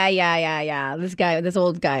 yeah. This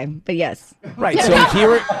old guy. But yes. Right. So if he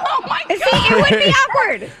were, oh my See, it would be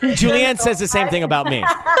awkward. Julianne says the same thing about me.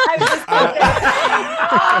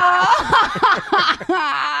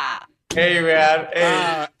 Hey, man.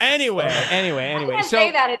 Hey. Anyway. I can't So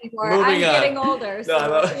say that anymore. I'm moving on. getting older. So, No, I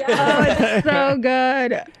love- yeah. Oh, it's so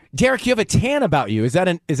good. Derek, you have a tan about you. Is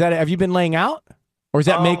that have you been laying out? Or is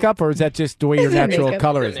that makeup, or is that just the way your Is it natural makeup?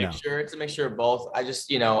 color It's is a now? mixture. It's a mixture of both. I just,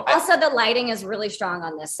 Also, the lighting is really strong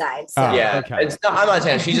on this side. So. Oh, yeah. okay. I'm not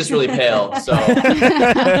saying she's just really pale. So.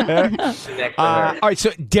 All right,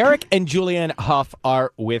 so Derek and Julianne Hough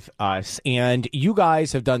are with us, and you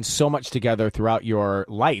guys have done so much together throughout your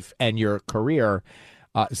life and your career.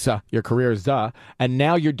 And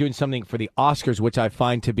now you're doing something for the Oscars, which I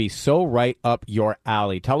find to be so right up your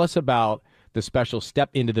alley. Tell us about the special Step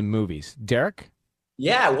Into the Movies. Derek?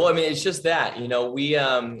 Yeah, well, I mean, it's just that,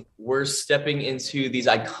 we're stepping into these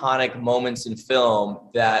iconic moments in film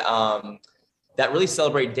that that really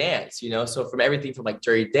celebrate dance, so from everything from like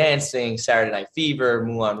Dirty Dancing, Saturday Night Fever,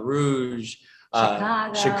 Moulin Rouge,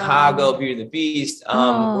 Chicago, Beauty and the Beast.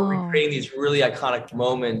 We're recreating these really iconic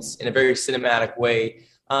moments in a very cinematic way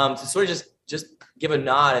to sort of just give a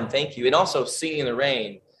nod and thank you, and also Singing in the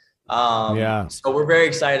Rain. So we're very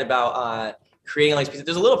excited about creating all these pieces.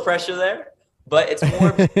 There's a little pressure there, but it's more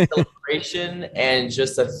of a celebration and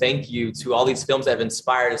just a thank you to all these films that have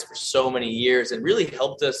inspired us for so many years and really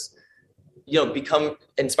helped us,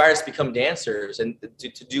 inspired us to become dancers and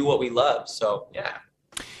to do what we love. So, yeah.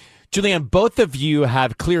 Julianne, both of you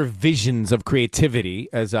have clear visions of creativity,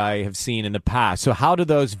 as I have seen in the past. So how do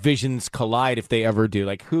those visions collide, if they ever do?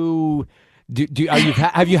 Like,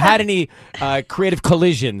 have you had any creative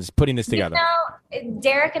collisions putting this together?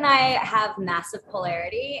 Derek and I have massive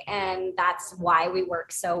polarity, and that's why we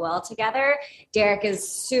work so well together. Derek is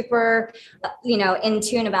super, in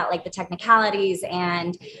tune about like the technicalities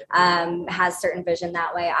and has certain vision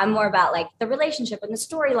that way. I'm more about like the relationship and the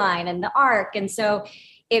storyline and the arc. And so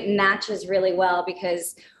it matches really well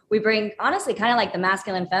because we bring, honestly, kind of like the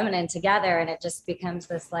masculine feminine together, and it just becomes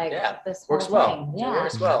this this whole works well. thing. Yeah. It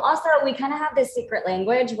works well. Also, we kind of have this secret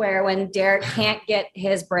language where when Derek can't get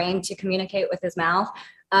his brain to communicate with his mouth.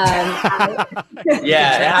 Yeah, it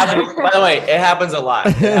happens. By the way, it happens a lot.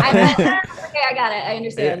 Okay, I got it. I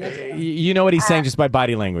understand. You know what he's saying just by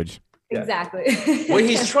body language. Exactly. What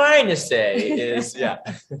he's trying to say is,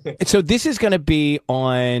 So this is going to be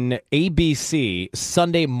on ABC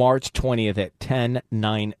Sunday, March 20th at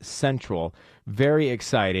 10/9 Central. Very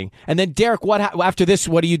exciting. And then Derek, after this?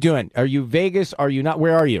 What are you doing? Are you Vegas? Are you not?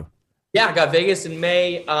 Where are you? Yeah, I got Vegas in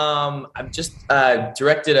May. I've just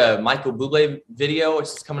directed a Michael Bublé video, which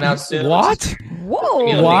is coming out soon. What?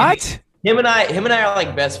 Whoa! What? Him and I are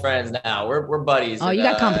like best friends now. We're buddies. Oh, and, you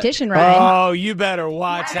got competition, Ryan. Oh, you better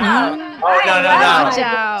watch out. Oh, no. Watch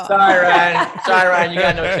out. Sorry, Ryan. You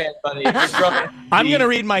got no chance, buddy. I'm going to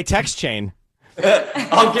read my text chain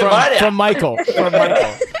I'll get mine out. from Michael.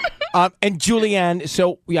 And Julianne,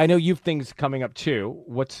 so I know you've things coming up too.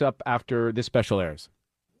 What's up after this special airs?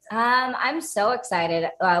 I'm so excited.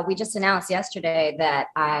 We just announced yesterday that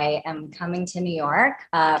I am coming to New York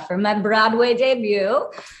for my Broadway debut.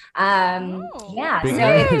 Yeah, Big so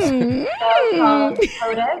it's called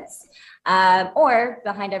Codex. Or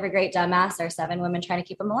behind every great dumbass are 7 women trying to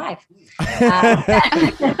keep him alive. Wow,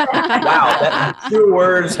 true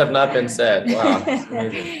words have not been said. Wow, that's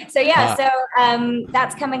amazing. So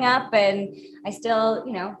that's coming up, and I still,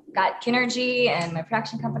 got Kinergy and my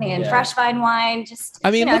production company and Fresh Fine Wine.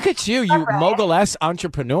 Look at you, mogul-esque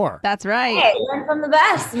entrepreneur. That's right. Hey, learn from the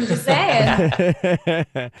best. I'm just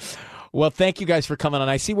saying. Well, thank you guys for coming on.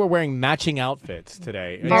 I see we're wearing matching outfits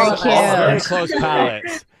today. Very cute. Very close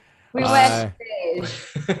palettes. We went stage.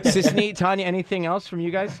 Sisney, Tanya, anything else from you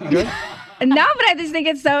guys? You good? No, but I just think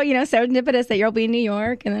it's so, serendipitous that you'll be in New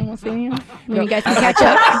York, and then we'll see you when you guys can catch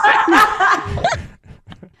up.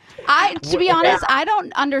 To be honest, I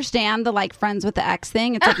don't understand the friends with the ex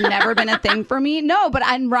thing. It's never been a thing for me. No, but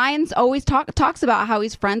Ryan's always talks about how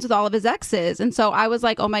he's friends with all of his exes. And so I was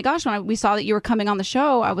like, oh my gosh, when we saw that you were coming on the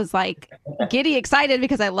show, I was giddy excited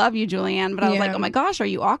because I love you, Julianne. But I was like, oh my gosh, are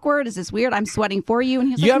you awkward? Is this weird? I'm sweating for you. And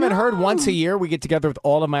he's you haven't heard once a year we get together with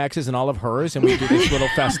all of my exes and all of hers and we do this little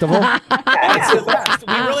festival. It's the best.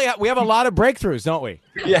 We have a lot of breakthroughs, don't we?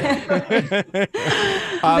 Yeah.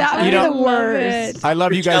 That was the worst. I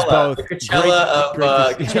love you guys both. The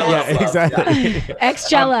Coachella exactly.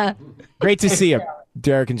 Ex-Chella. Great to see you,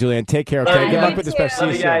 Derek and Julianne. Take care. Okay, good luck with this best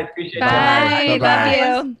season. Bye. Love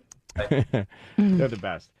you. They're the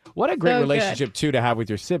best. What a great relationship too to have with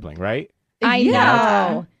your sibling, right? I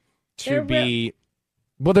know.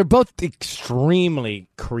 They're both extremely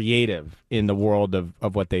creative in the world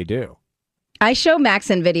of what they do. I show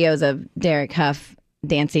Maxon videos of Derek Huff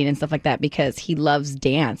dancing and stuff like that because he loves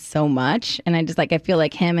dance so much, and I just I feel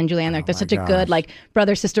like him and Julianne, they're such a good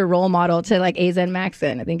brother sister role model to Aza and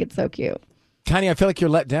Maxon. I think it's so cute. Tanya, I feel like you're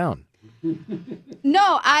let down.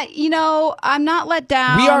 No, I'm not let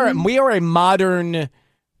down. We are a modern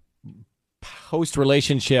post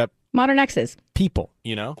relationship. Modern exes. People,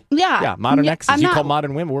 Yeah, modern exes. You call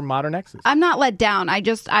modern women, we're modern exes. I'm not let down. I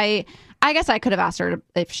guess I could have asked her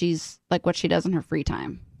if she's what she does in her free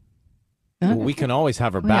time. Well, we can always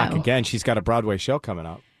have her back again. She's got a Broadway show coming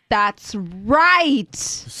up. That's right.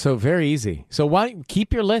 So very easy. So why don't you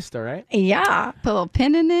keep your list, all right? Yeah. Put a little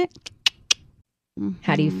pin in it.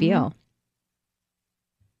 How do you feel?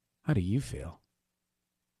 How do you feel?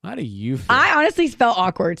 How do you feel? I honestly felt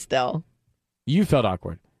awkward still. You felt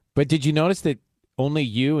awkward. But did you notice that only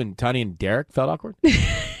you and Tanya and Derek felt awkward?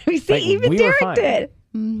 We see, even Derek did.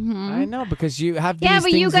 Mm-hmm. I know, because you have these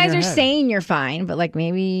but you things guys in are your head. saying you're fine, but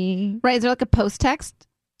maybe... Right, is there a post text?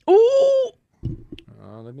 Ooh!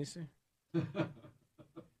 Let me see.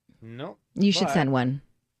 Nope. You should send one.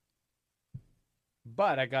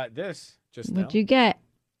 But I got this just now. What'd you get?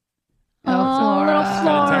 Flora.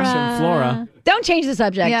 Got a text from Flora. Don't change the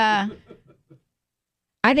subject. Yeah.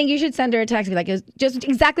 I think you should send her a text and be like, it's just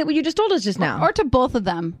exactly what you just told us just now. Or to both of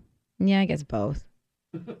them. Yeah, I guess both.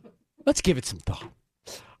 Let's give it some thought.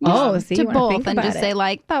 Oh, see, to you wanna both think and about just it. say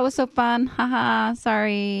that was so fun. Haha,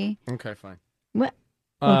 sorry. Okay, fine. What?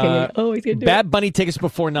 Okay. He's gonna do Bad Bunny tickets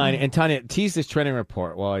before 9. And Tanya, tease this trending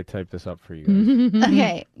report while I type this up for you guys.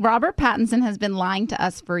 Okay, Robert Pattinson has been lying to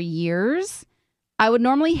us for years. I would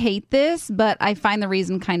normally hate this, but I find the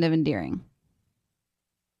reason kind of endearing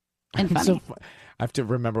and funny. I have to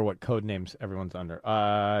remember what code names everyone's under.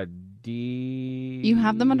 You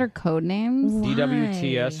have them under code names?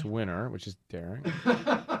 DWTS winner, which is Derek.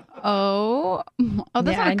 Oh,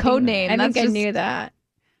 that's not a code name. I think I knew that.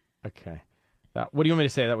 Okay. What do you want me to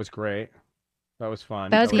say? That was great. That was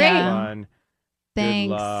fun. That was great. Fun.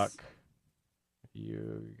 Thanks. Good luck.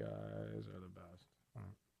 You guys are the best.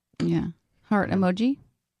 Yeah. Heart emoji?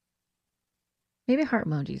 Maybe heart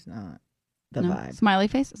emoji's not the vibe. Smiley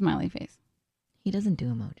face? Smiley face. He doesn't do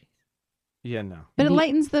emojis. Yeah, no. But it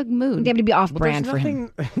lightens the mood. They have to be off-brand for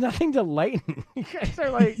him. Nothing to lighten. You guys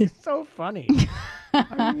are so funny.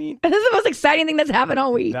 I mean, this is the most exciting thing that's happened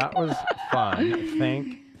all week. That was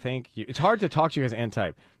fun. Thank you. It's hard to talk to you guys and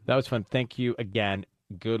type. That was fun. Thank you again.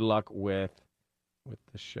 Good luck with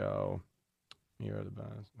the show. You're the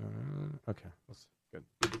best. Okay, that's good.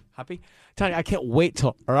 Happy? Tanya, I can't wait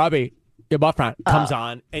till Robbie, your boyfriend, comes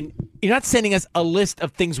on, and you're not sending us a list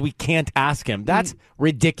of things we can't ask him. That's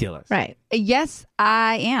ridiculous. Right. Yes,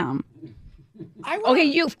 I am. Okay,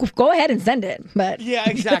 you go ahead and send it. But yeah,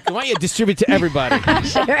 exactly. Why don't you distribute to everybody?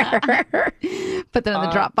 Sure. Put that in the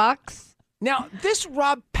Dropbox. Now, this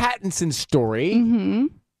Rob Pattinson story,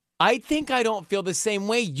 I think I don't feel the same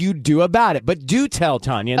way you do about it. But do tell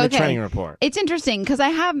Tanya in the training report. It's interesting because I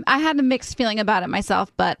had a mixed feeling about it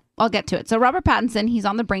myself, but I'll get to it. So Robert Pattinson, he's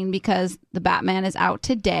on the brain because the Batman is out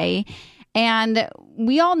today. And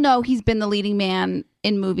we all know he's been the leading man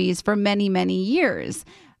in movies for many, many years.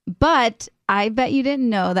 But I bet you didn't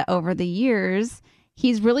know that over the years,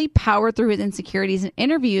 he's really powered through his insecurities in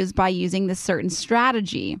interviews by using this certain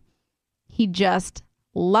strategy. He just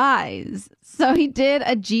lies. So he did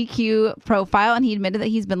a GQ profile and he admitted that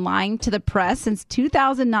he's been lying to the press since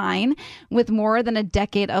 2009 with more than a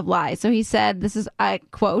decade of lies. So he said, this is a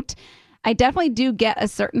quote, "I definitely do get a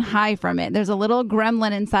certain high from it. There's a little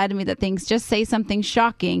gremlin inside of me that thinks just say something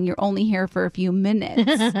shocking. You're only here for a few minutes."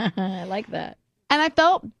 I like that. And I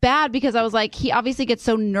felt bad because I was like, he obviously gets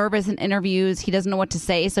so nervous in interviews. He doesn't know what to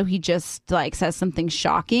say. So he just like says something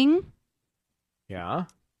shocking. Yeah.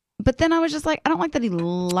 But then I was just like, I don't like that he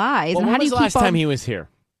lies. Well, and when how do was you the last keep time he was here?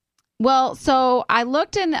 Well, so I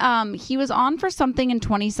looked and he was on for something in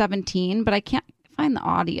 2017, but I can't find the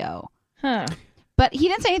audio. Huh. But he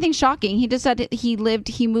didn't say anything shocking. He just said he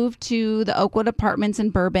moved to the Oakwood Apartments in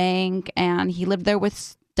Burbank, and he lived there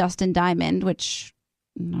with Dustin Diamond, which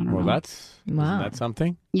I don't know. Well, that's Wow. isn't that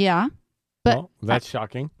something? Yeah. But Well, that's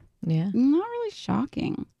shocking. Yeah. not really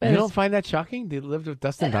shocking. You don't find that shocking? They lived with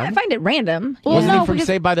Dustin I Diamond? find it random. Wasn't no, he from because-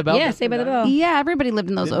 Saved by the Bell? Yeah, Saved by the Bell. Yeah, everybody lived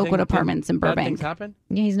in those Didn't Oakwood things- Apartments in bad Burbank. things happen?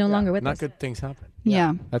 Yeah, he's no longer with Not us. good things happen.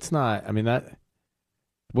 Yeah. That's not, I mean, that.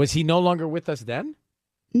 Was he no longer with us then?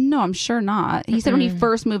 No, I'm sure not. He said when he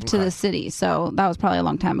first moved to the city, so that was probably a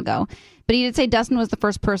long time ago. But he did say Dustin was the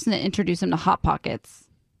first person to introduce him to Hot Pockets.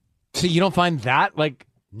 So you don't find that like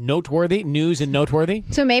noteworthy, news and noteworthy?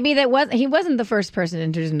 So maybe he wasn't the first person to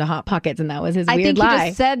introduce him to Hot Pockets, and that was his I weird think lie. he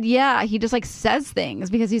just said, yeah, he just like says things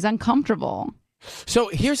because he's uncomfortable. So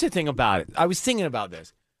here's the thing about it. I was thinking about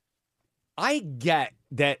this. I get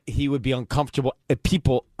that he would be uncomfortable.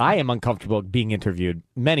 I am uncomfortable being interviewed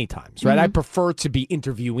many times, right? I prefer to be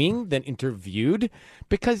interviewing than interviewed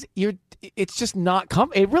because it's just not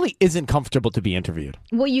it really isn't comfortable to be interviewed.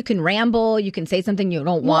 Well, you can ramble. You can say something you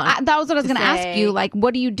don't want. That was what I was to going to ask say. you. Like,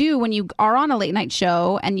 what do you do when you are on a late night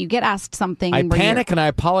show and you get asked something? I where panic and I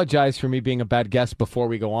apologize for me being a bad guest before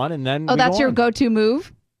we go on, and then Oh, we that's go your on. go-to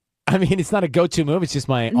move? I mean, it's not a go-to move. It's just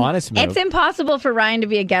my honest move. It's impossible for Ryan to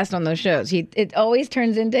be a guest on those shows. It always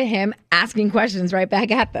turns into him asking questions right back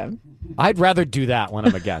at them. I'd rather do that when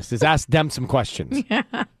I'm a guest, is ask them some questions.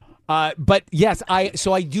 But yes,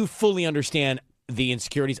 I do fully understand the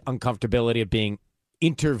insecurities, uncomfortability of being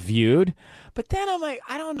interviewed. But then I'm like,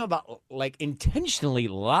 I don't know about like intentionally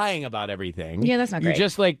lying about everything. Yeah, that's not You great.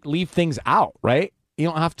 just like leave things out, right? You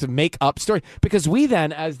don't have to make up stories because we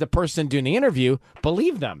then, as the person doing the interview,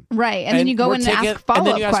 believe them. Right. And then you go we're in and ask and follow-up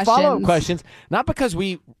then you ask questions. follow-up questions, not because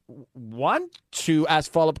we want to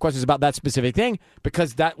ask follow-up questions about that specific thing,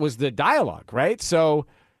 because that was the dialogue, right? So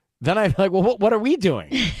then I'm like, well, what are we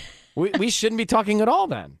doing? we shouldn't be talking at all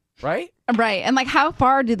then, right? Right. And like, how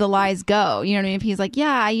far do the lies go? You know what I mean? If he's like,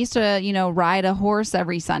 yeah, I used to, ride a horse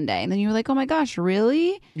every Sunday. And then you're like, oh my gosh,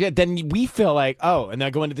 really? Yeah, then we feel like, oh, and then I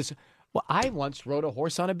go into this. Well, I once rode a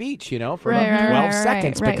horse on a beach, for about 12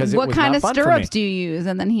 seconds because it what was kind not of fun for me. stirrups do you use?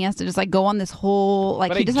 And then he has to just like go on this whole, like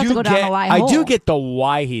But he I just has do to go down get- a lie I hole. do get the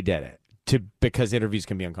why he did it, because interviews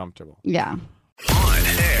can be uncomfortable. Yeah.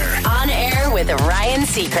 On air with Ryan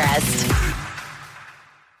Seacrest.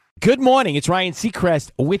 Good morning. It's Ryan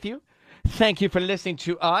Seacrest with you. Thank you for listening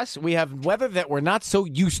to us. We have weather that we're not so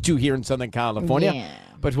used to here in Southern California, Yeah.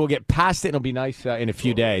 but we'll get past it. It'll be nice in a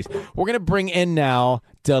few days. We're going to bring in now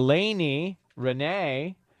Delaney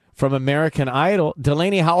Renee from American Idol.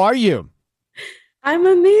 Delaney, how are you? I'm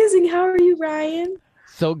amazing. How are you, Ryan?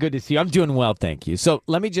 So good to see you. I'm doing well, thank you. So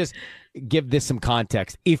let me just give this some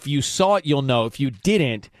context. If you saw it, you'll know. If you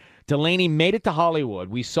didn't, Delaney made it to Hollywood.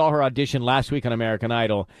 We saw her audition last week on American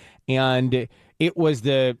Idol, and it was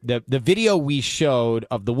the video we showed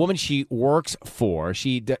of the woman she works for.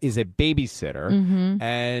 She is a babysitter,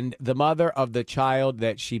 and the mother of the child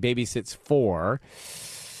that she babysits for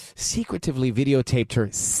secretively videotaped her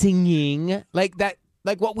singing like that,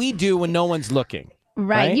 like what we do when no one's looking.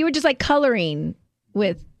 Right. You were just like coloring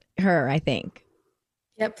with her, I think.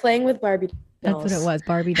 Yeah, playing with Barbie dolls. That's what it was,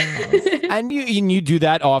 Barbie dolls. And you do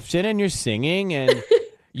that often, and you're singing, and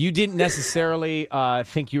you didn't necessarily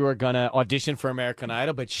think you were gonna audition for American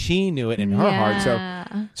Idol, but she knew it in her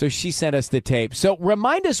heart. So she sent us the tape. So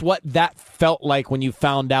remind us what that felt like when you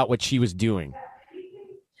found out what she was doing.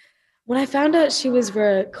 When I found out she was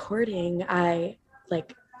recording, I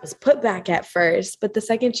was put back at first, but the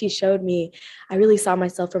second she showed me, I really saw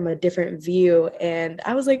myself from a different view, and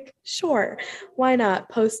I was like, sure, why not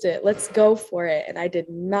post it? Let's go for it. And I did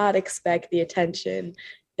not expect the attention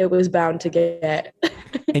it was bound to get.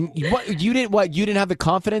 And you didn't have the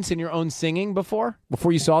confidence in your own singing before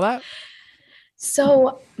you saw that?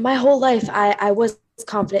 So my whole life, I wasn't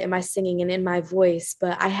confident in my singing and in my voice,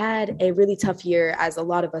 but I had a really tough year, as a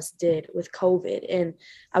lot of us did, with COVID, and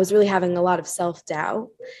I was really having a lot of self-doubt,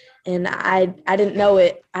 and I didn't know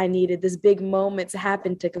it. I needed this big moment to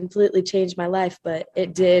happen to completely change my life, but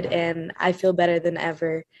it did, and I feel better than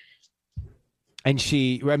ever. And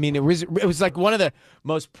it was like one of the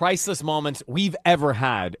most priceless moments we've ever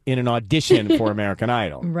had in an audition for American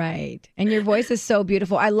Idol. Right. And your voice is so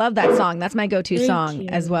beautiful. I love that song. That's my go-to Thank song you.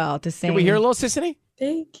 as well to sing. Can we hear a little, Sissany?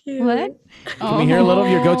 Thank you. What? Can we hear a little of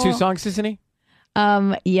your go-to song, Sissany?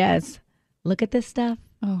 Yes. Look at this stuff.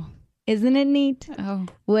 Oh. Isn't it neat? Oh.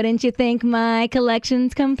 Wouldn't you think my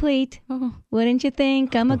collection's complete? Oh. Wouldn't you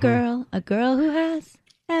think I'm a girl who has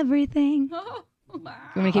everything? Oh. You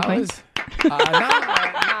want me to keep going?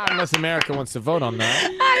 Not unless America wants to vote on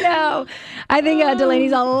that. I know. I think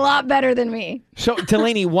Delaney's a lot better than me. So,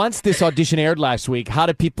 Delaney, once this audition aired last week, how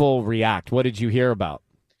did people react? What did you hear about?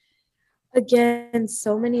 Again,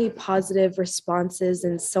 so many positive responses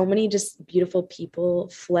and so many just beautiful people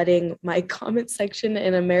flooding my comment section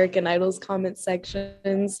and American Idol's comment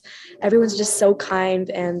sections. Everyone's just so kind,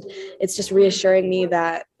 and it's just reassuring me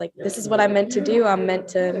that, like, this is what I'm meant to do. I'm meant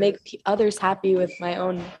to make others happy with my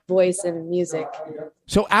own voice and music.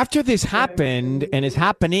 So after this happened and is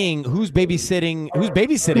happening, who's babysitting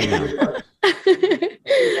now?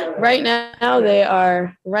 Right now, they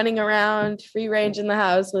are running around free range in the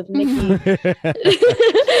house with Mickey.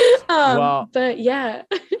 Well, but yeah.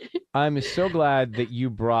 I'm so glad that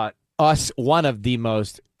you brought us one of the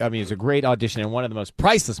most, it's a great audition and one of the most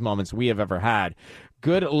priceless moments we have ever had.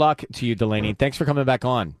 Good luck to you, Delaney. Thanks for coming back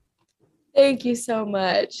on. Thank you so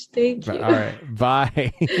much. Thank you. All right.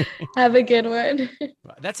 Bye. Have a good one.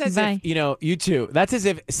 That's as if, you too. That's as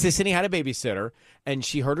if Sissany had a babysitter and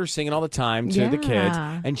she heard her singing all the time to the kids,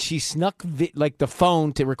 and she snuck the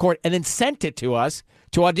phone to record and then sent it to us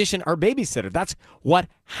to audition our babysitter. That's what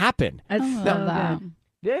happened. I love that.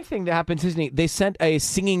 The other thing that happened, Sissany, they sent a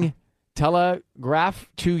singing telegraph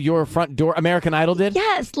to your front door. American Idol did?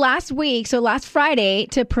 Yes, last week. So last Friday,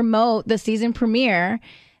 to promote the season premiere,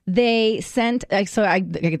 they sent,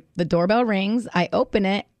 the doorbell rings, I open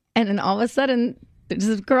it, and then all of a sudden, there's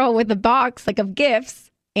this girl with a box of gifts,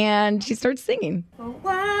 and she starts singing.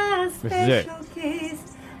 This is it.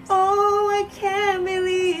 Oh, I can't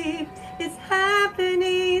believe it's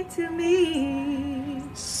happening to me.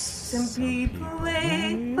 Some people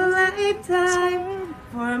wait a lifetime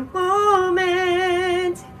for a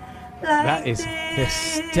moment. That is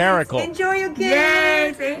hysterical. Enjoy your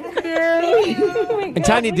gift. And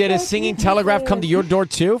Tanya, did a singing telegraph come to your door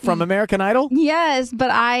too from American Idol? Yes, but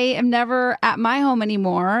I am never at my home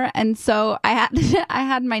anymore, and so I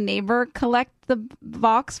had my neighbor collect the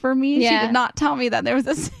box for me. Yeah. She did not tell me that there was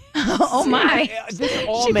a. Oh my! This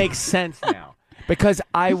all makes sense now because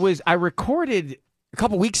I recorded a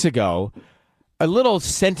couple weeks ago a little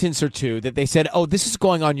sentence or two that they said, "Oh, this is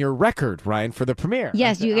going on your record, Ryan, for the premiere."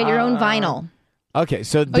 Yes, you get your own vinyl. Okay,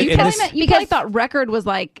 so You probably thought record was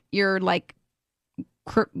your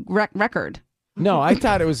record. No, I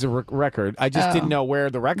thought it was a record. I just didn't know where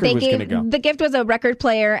the record was going to go. The gift was a record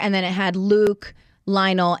player, and then it had Luke,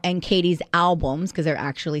 Lionel, and Katie's albums because they're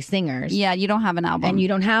actually singers. Yeah, you don't have an album, and you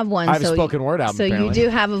don't have one. I have a spoken word album. So apparently. you do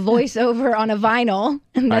have a voiceover on a vinyl,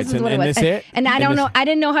 and this is what it was. And I don't know. I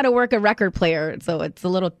didn't know how to work a record player, so it's a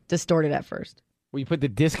little distorted at first. Well, you put the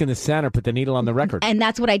disc in the center, put the needle on the record. And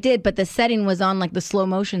that's what I did, but the setting was on the slow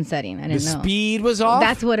motion setting. I didn't know. The speed was off?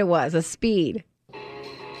 That's what it was, a speed.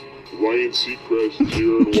 Ryan Seacrest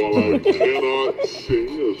here, and while I cannot sing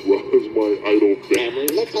as well as my Idol family,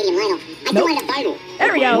 let's play an Idol.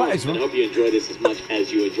 There we go. I hope you enjoy this as much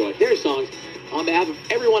as you enjoy their songs. On behalf of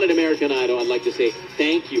everyone at American Idol, I'd like to say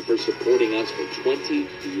thank you for supporting us for 20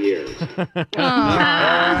 years.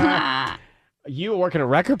 You working a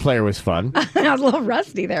record player was fun. I was a little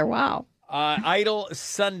rusty there. Wow. Idol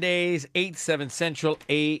Sundays, 8, 7 Central,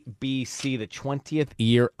 ABC, the 20th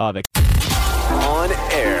year of it. On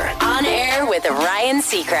air. On air with Ryan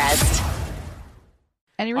Seacrest.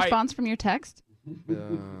 Any response from your text?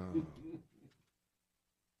 I'm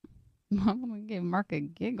gave Mark a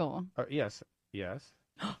giggle. Yes.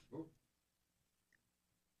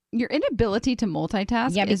 Your inability to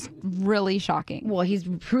multitask is really shocking. Well, he's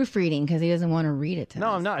proofreading because he doesn't want to read it to us. No,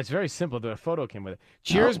 I'm not. It's very simple. The photo came with it.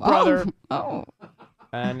 Cheers, brother. Oh.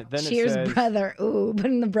 And then Cheers, it says, brother. Ooh,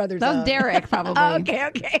 putting the brothers That was up. Derek, probably.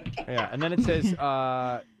 Okay. Yeah, and then it says,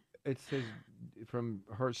 from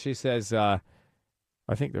her, she says, I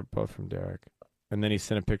think they're both from Derek. And then he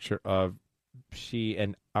sent a picture of she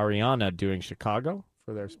and Ariana doing Chicago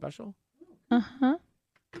for their special. Uh-huh.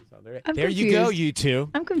 So there you go, you two.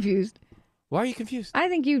 I'm confused. Why are you confused? I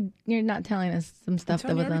think you're not telling us some stuff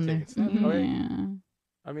that was on there.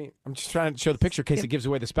 I mean, I'm just trying to show the picture in case it gives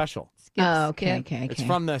away the special. Okay. It's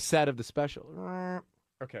from the set of the special.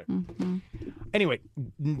 Okay. Mm-hmm. Anyway,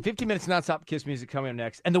 50 minutes nonstop Kiss music coming up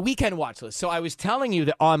next. And the weekend watch list. So I was telling you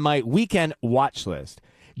that on my weekend watch list,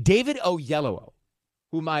 David Oyelowo,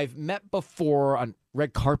 whom I've met before on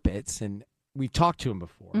red carpets, and we've talked to him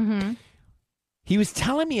before. Mm-hmm. He was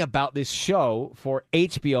telling me about this show for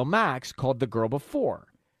HBO Max called The Girl Before,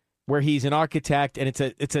 where he's an architect, and it's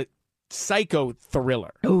a psycho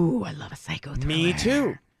thriller. Ooh, I love a psycho thriller. Me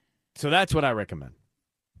too. So that's what I recommend.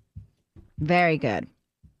 Very good.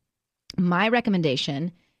 My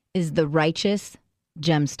recommendation is The Righteous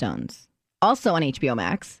Gemstones, also on HBO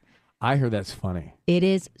Max. I heard that's funny. It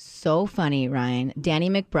is so funny, Ryan. Danny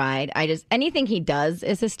McBride. Anything he does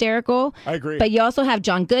is hysterical. I agree. But you also have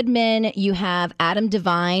John Goodman. You have Adam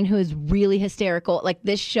Devine, who is really hysterical. Like,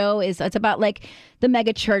 this show it's about like the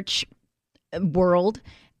mega church world.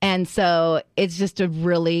 And so it's just a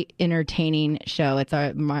really entertaining show. It's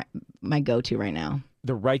my go-to right now.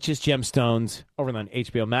 The Righteous Gemstones over on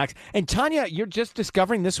HBO Max. And Tanya, you're just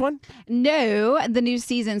discovering this one? No, the new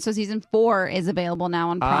season. So season 4 is available now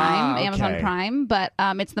on Prime, okay. Amazon Prime. But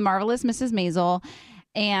it's The Marvelous Mrs. Maisel.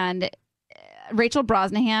 And Rachel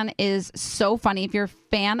Brosnahan is so funny. If you're a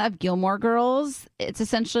fan of Gilmore Girls, it's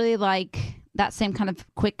essentially like that same kind of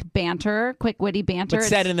quick witty banter. But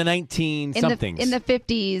set in the 19-somethings. In the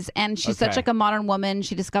 50s. And she's such Okay. like a modern woman.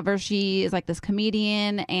 She discovers she is like this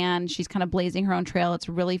comedian and she's kind of blazing her own trail. It's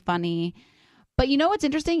really funny. But you know what's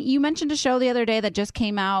interesting? You mentioned a show the other day that just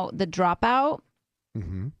came out, The Dropout.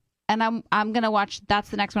 Mm-hmm. And I'm going to watch, that's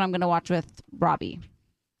the next one I'm going to watch with Robbie.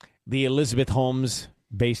 The Elizabeth Holmes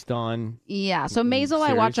based on... Yeah, so Maisel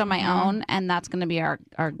I watch on my own, and that's going to be our...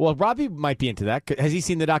 Well, Robbie might be into that. Has he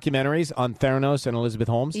seen the documentaries on Theranos and Elizabeth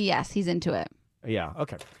Holmes? Yes, he's into it. Yeah,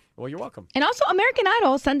 okay. Well, you're welcome. And also American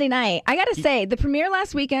Idol Sunday night. I got to say, the premiere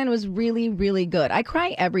last weekend was really, really good. I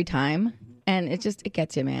cry every time, and it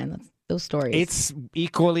gets you, man. Those stories. It's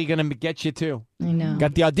equally going to get you, too. I know.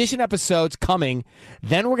 Got the audition episodes coming.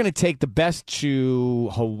 Then we're going to take the best to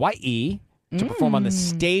Hawaii to perform on the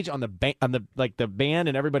stage, on the band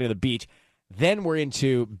and everybody on the beach. Then we're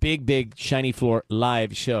into big shiny floor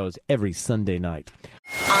live shows every Sunday night.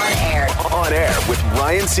 On air. On air with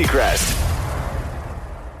Ryan Seacrest.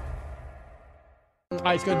 All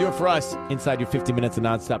right, it's going to do it for us. Inside your 50 minutes of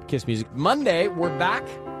nonstop Kiss music. Monday, we're back,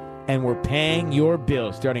 and we're paying your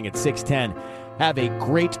bills starting at 6:10. Have a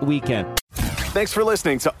great weekend. Thanks for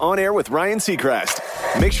listening to On Air with Ryan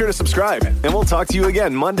Seacrest. Make sure to subscribe, and we'll talk to you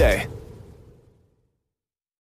again Monday.